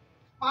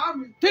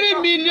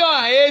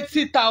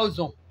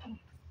 3,080,000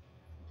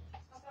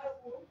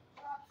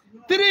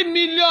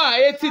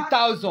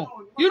 3,080,000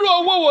 irú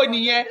owó wo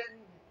nìyẹn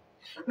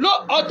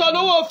ọ̀tọ̀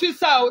lówó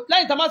fisa o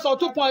lẹ́yìn tá a máa san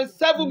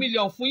 2.7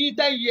 million fún yín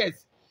 10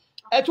 years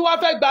ẹ tún wá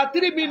fẹ́ gba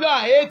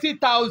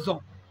 3,080,000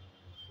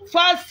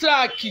 fast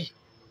track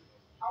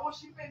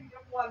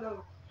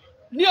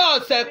ní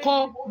ọ̀sẹ̀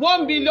kan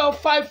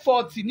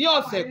 1,540,000 ní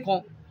ọ̀sẹ̀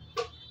kan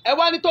ẹ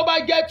wá ní tó bá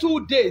jẹ́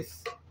 2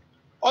 days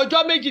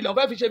ọjọ́ méjì ló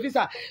fẹ́ fi ṣe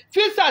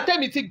fisa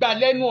tèmi ti gbà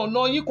lẹ́nu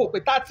ọ̀nà yín kò pé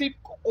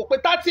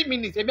 30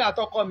 minutes èmi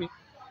àtọkọ mi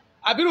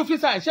àbírú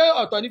fisa ṣé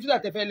ọ̀tọ̀ ní fisa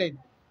tẹ́fẹ́ lẹ́nu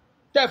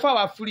tẹ́ fún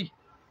àwa free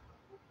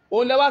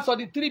òun lẹ wá sọ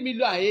di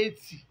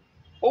 3,080,000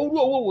 orú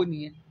owó wo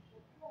nìyẹn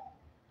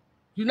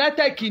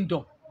United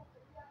Kingdom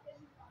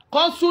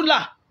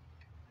consular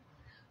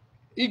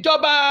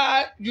ìjọba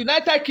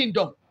United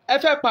Kingdom ẹ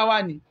fẹ́ pa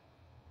wá ni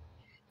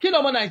kí ni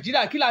ọmọ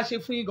Nàìjíríà kí la ṣe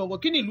fún yín gangan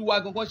kí ni ìlú wa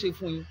gangan ṣe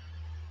fún yín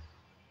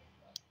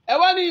ẹ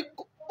wá ní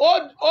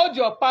hold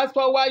your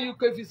passport while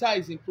UK visa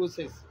is in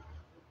process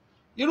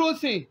irú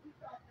sí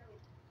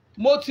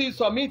mo ti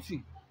submit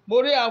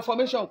mo rí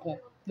information kan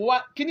mo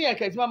wá kí ni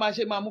ẹ̀kẹ́ tí máa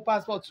ṣe máa mú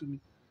passport mi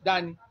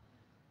dání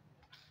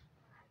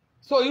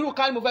so irú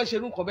ká ní mo fẹ́ ṣe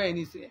irú nǹkan bẹ́ẹ̀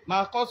ní ìsìn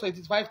máa kọ́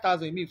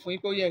 25,000 mi fún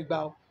yín pé ó yẹ gbà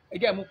ó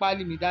ẹgẹ́ mú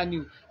páálí mi dání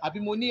o àbí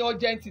mo ní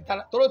urgent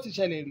tóró ti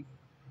ṣẹlẹ̀ rí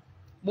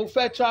mo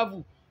fẹ́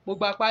travel mo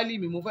gba páálí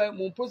mi mo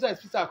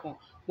process visa kan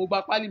mo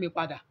gba páálí mi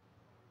padà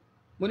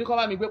mo ní kó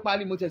bá mi gbé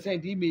páálí mo tẹ̀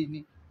send email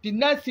ni the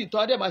next thing tó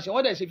ọdẹ máa ṣe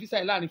wọ́n dẹ̀ ṣe visa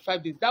yẹn láàrin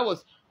 5 days that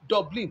was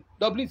Dublin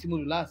tí mo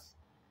lò last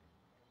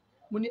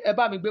mo ní ẹ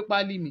bá mi gbé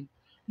páálí mi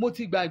mo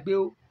ti gbàgbé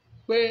o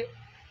pé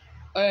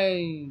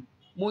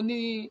mo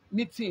ní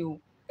meeting o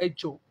ẹ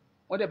jọ̀ọ́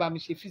wọ́n dẹ̀ bá mi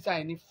ṣe visa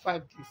yẹn ní 5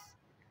 days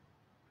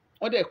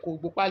wọ́n dẹ̀ kó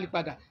gbó páálí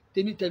padà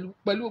tèmi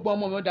pẹ̀lú gbogbo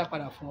ọmọ mi ó dá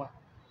padà fún wa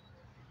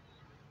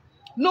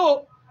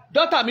no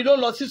daughter mi ló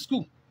lọ sí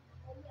school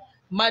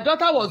my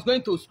daughter was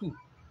going to school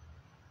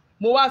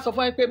mo wá sọ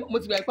fún yín pé mo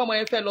ti gbà pé ọmọ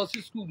yẹn fẹ́ lọ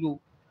sí school o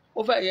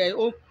ó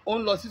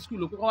ń lọ sí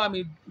school o pé kọ́ bá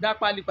mi dá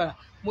páálí padà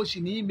mo sì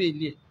ní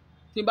email ẹ̀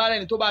tí n bá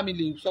rẹ́ni tó bá mi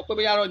lè sọ pé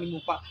bóyá rọ ni mo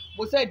pa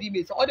mo send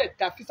email sọ ọ́ dẹ̀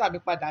dá físà mi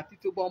padà àti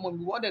tí ó gbọ́ ọmọ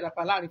mi wọ́n dẹ̀ dá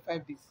pa láàrin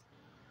 5 days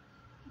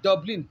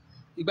Dublin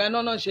ìgbà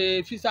iná náà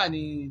ṣe físà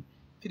ní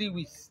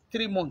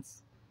 3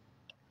 months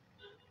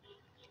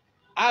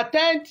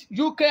attend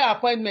UK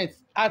appointment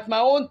at my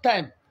own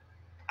time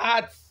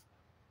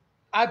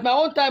at my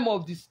own time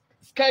of the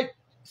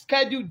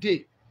scheduled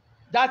day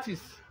that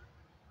is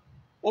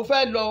o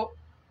fẹ́ lọ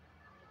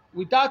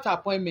without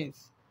appointment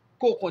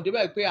kó o kàn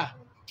débẹ̀ pé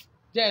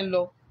jẹ́ ń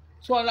lọ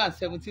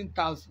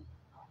 217,000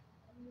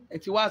 ẹ̀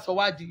ti wá sọ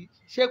wá di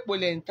ṣé epo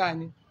lẹ̀ ń tà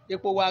ni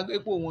epo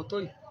wọn tó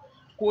yìí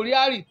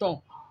korea return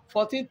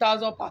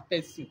 14,000 per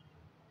person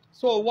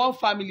so one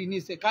family ní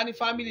ìsìn ká ní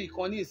family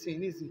kan ní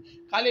ìsìn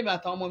ká lè mi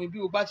àtàwọn ọmọ mi bí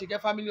o bá ṣe jẹ́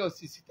family of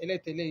 6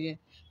 tẹ́lẹ̀tẹ́lẹ̀ yẹn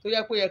tó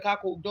yẹ pé yẹ ká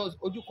kó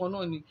ojú kan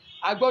náà ni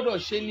a gbọ́dọ̀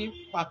ṣe ní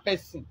per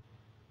person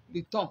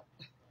return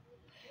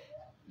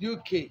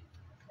UK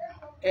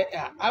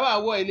a máa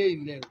wọ ilé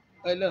ilẹ̀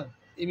ọlọ́run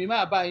èmi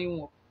máa bá yín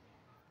wọn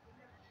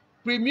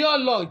premier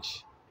lodge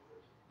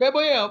pé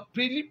bóyá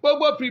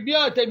gbogbo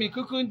premier tèmi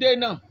kúkú ń dé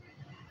náà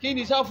kí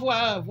ni sọ fún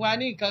wa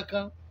ní nǹkan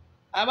kan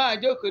a máa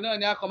jókòó náà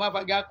ni a kàn máa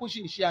fàgà kú sì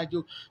ń ṣe àjò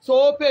so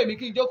ó pè mí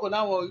kí n jókòó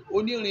láwọn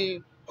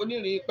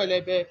onírin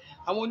pẹlẹbẹ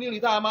àwọn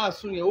onírin tá a máa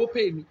sun yẹn ó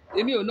pè mí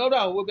èmi ò nọ́rọ̀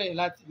àwọn owó bẹ́yẹn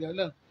láti ilẹ̀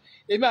ọlọ́run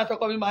èmi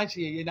àtọkọ mi máa ń ṣe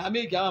yẹ̀yẹ̀ náà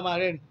méjì àwọn máa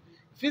rẹ́rìn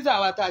fíìsà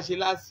wa tá a ṣe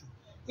láàsì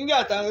nígbà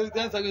táwọn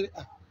ẹgbẹ́ sọ pé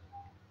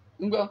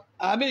ń gbọ́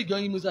àwọn méjì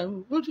ọyìn musa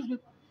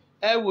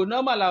ẹ wò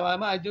nọ́mà làwọn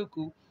máa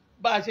jókòó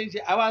bá a ṣe ń ṣe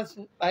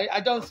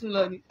àjọ ń sún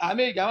lọ ni àwọn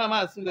méjì àwọn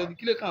máa sún lọ ni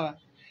kí ló kàn wá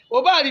ò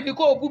bá rí ibi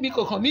kó o bú mi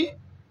kò kàn mí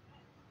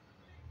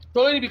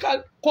torí níbi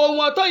kò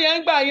wọ́n tó yẹn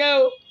ń gbà yẹn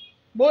o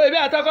mo èmi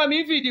àtọkọ mi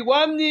fìdí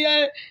wọ́n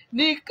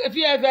ní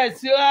VFS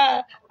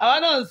àwọn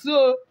náà ń sún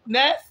o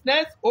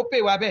next ó pè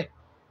wá bẹ́ẹ̀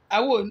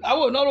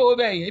àwọn ò náwó owó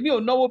bẹ́ẹ̀ yẹn èmi ò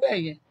náwó bẹ́ẹ̀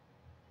yẹn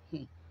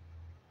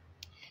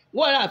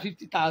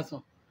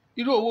 150,000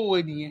 irú owó wo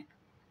nìyẹn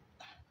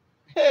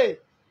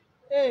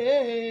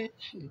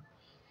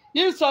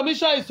if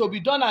submission is to be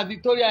done at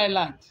Victoria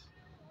Island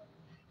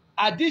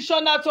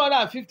additional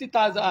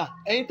 250,000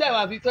 ẹ̀yin tẹ́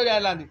wà Victoria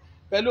Island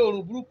pẹ̀lú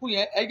òrùn burúkú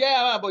yẹn ẹgbẹ́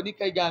àwọn àbọ̀ ní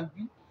kẹjà ń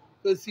bí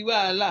kò sí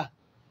wàhálà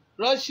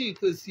rọ́ṣì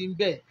kò sí ń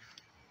bẹ̀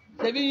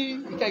ṣebí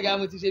ìkẹjà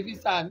mo ti ṣe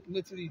visa mo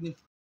ti rí ni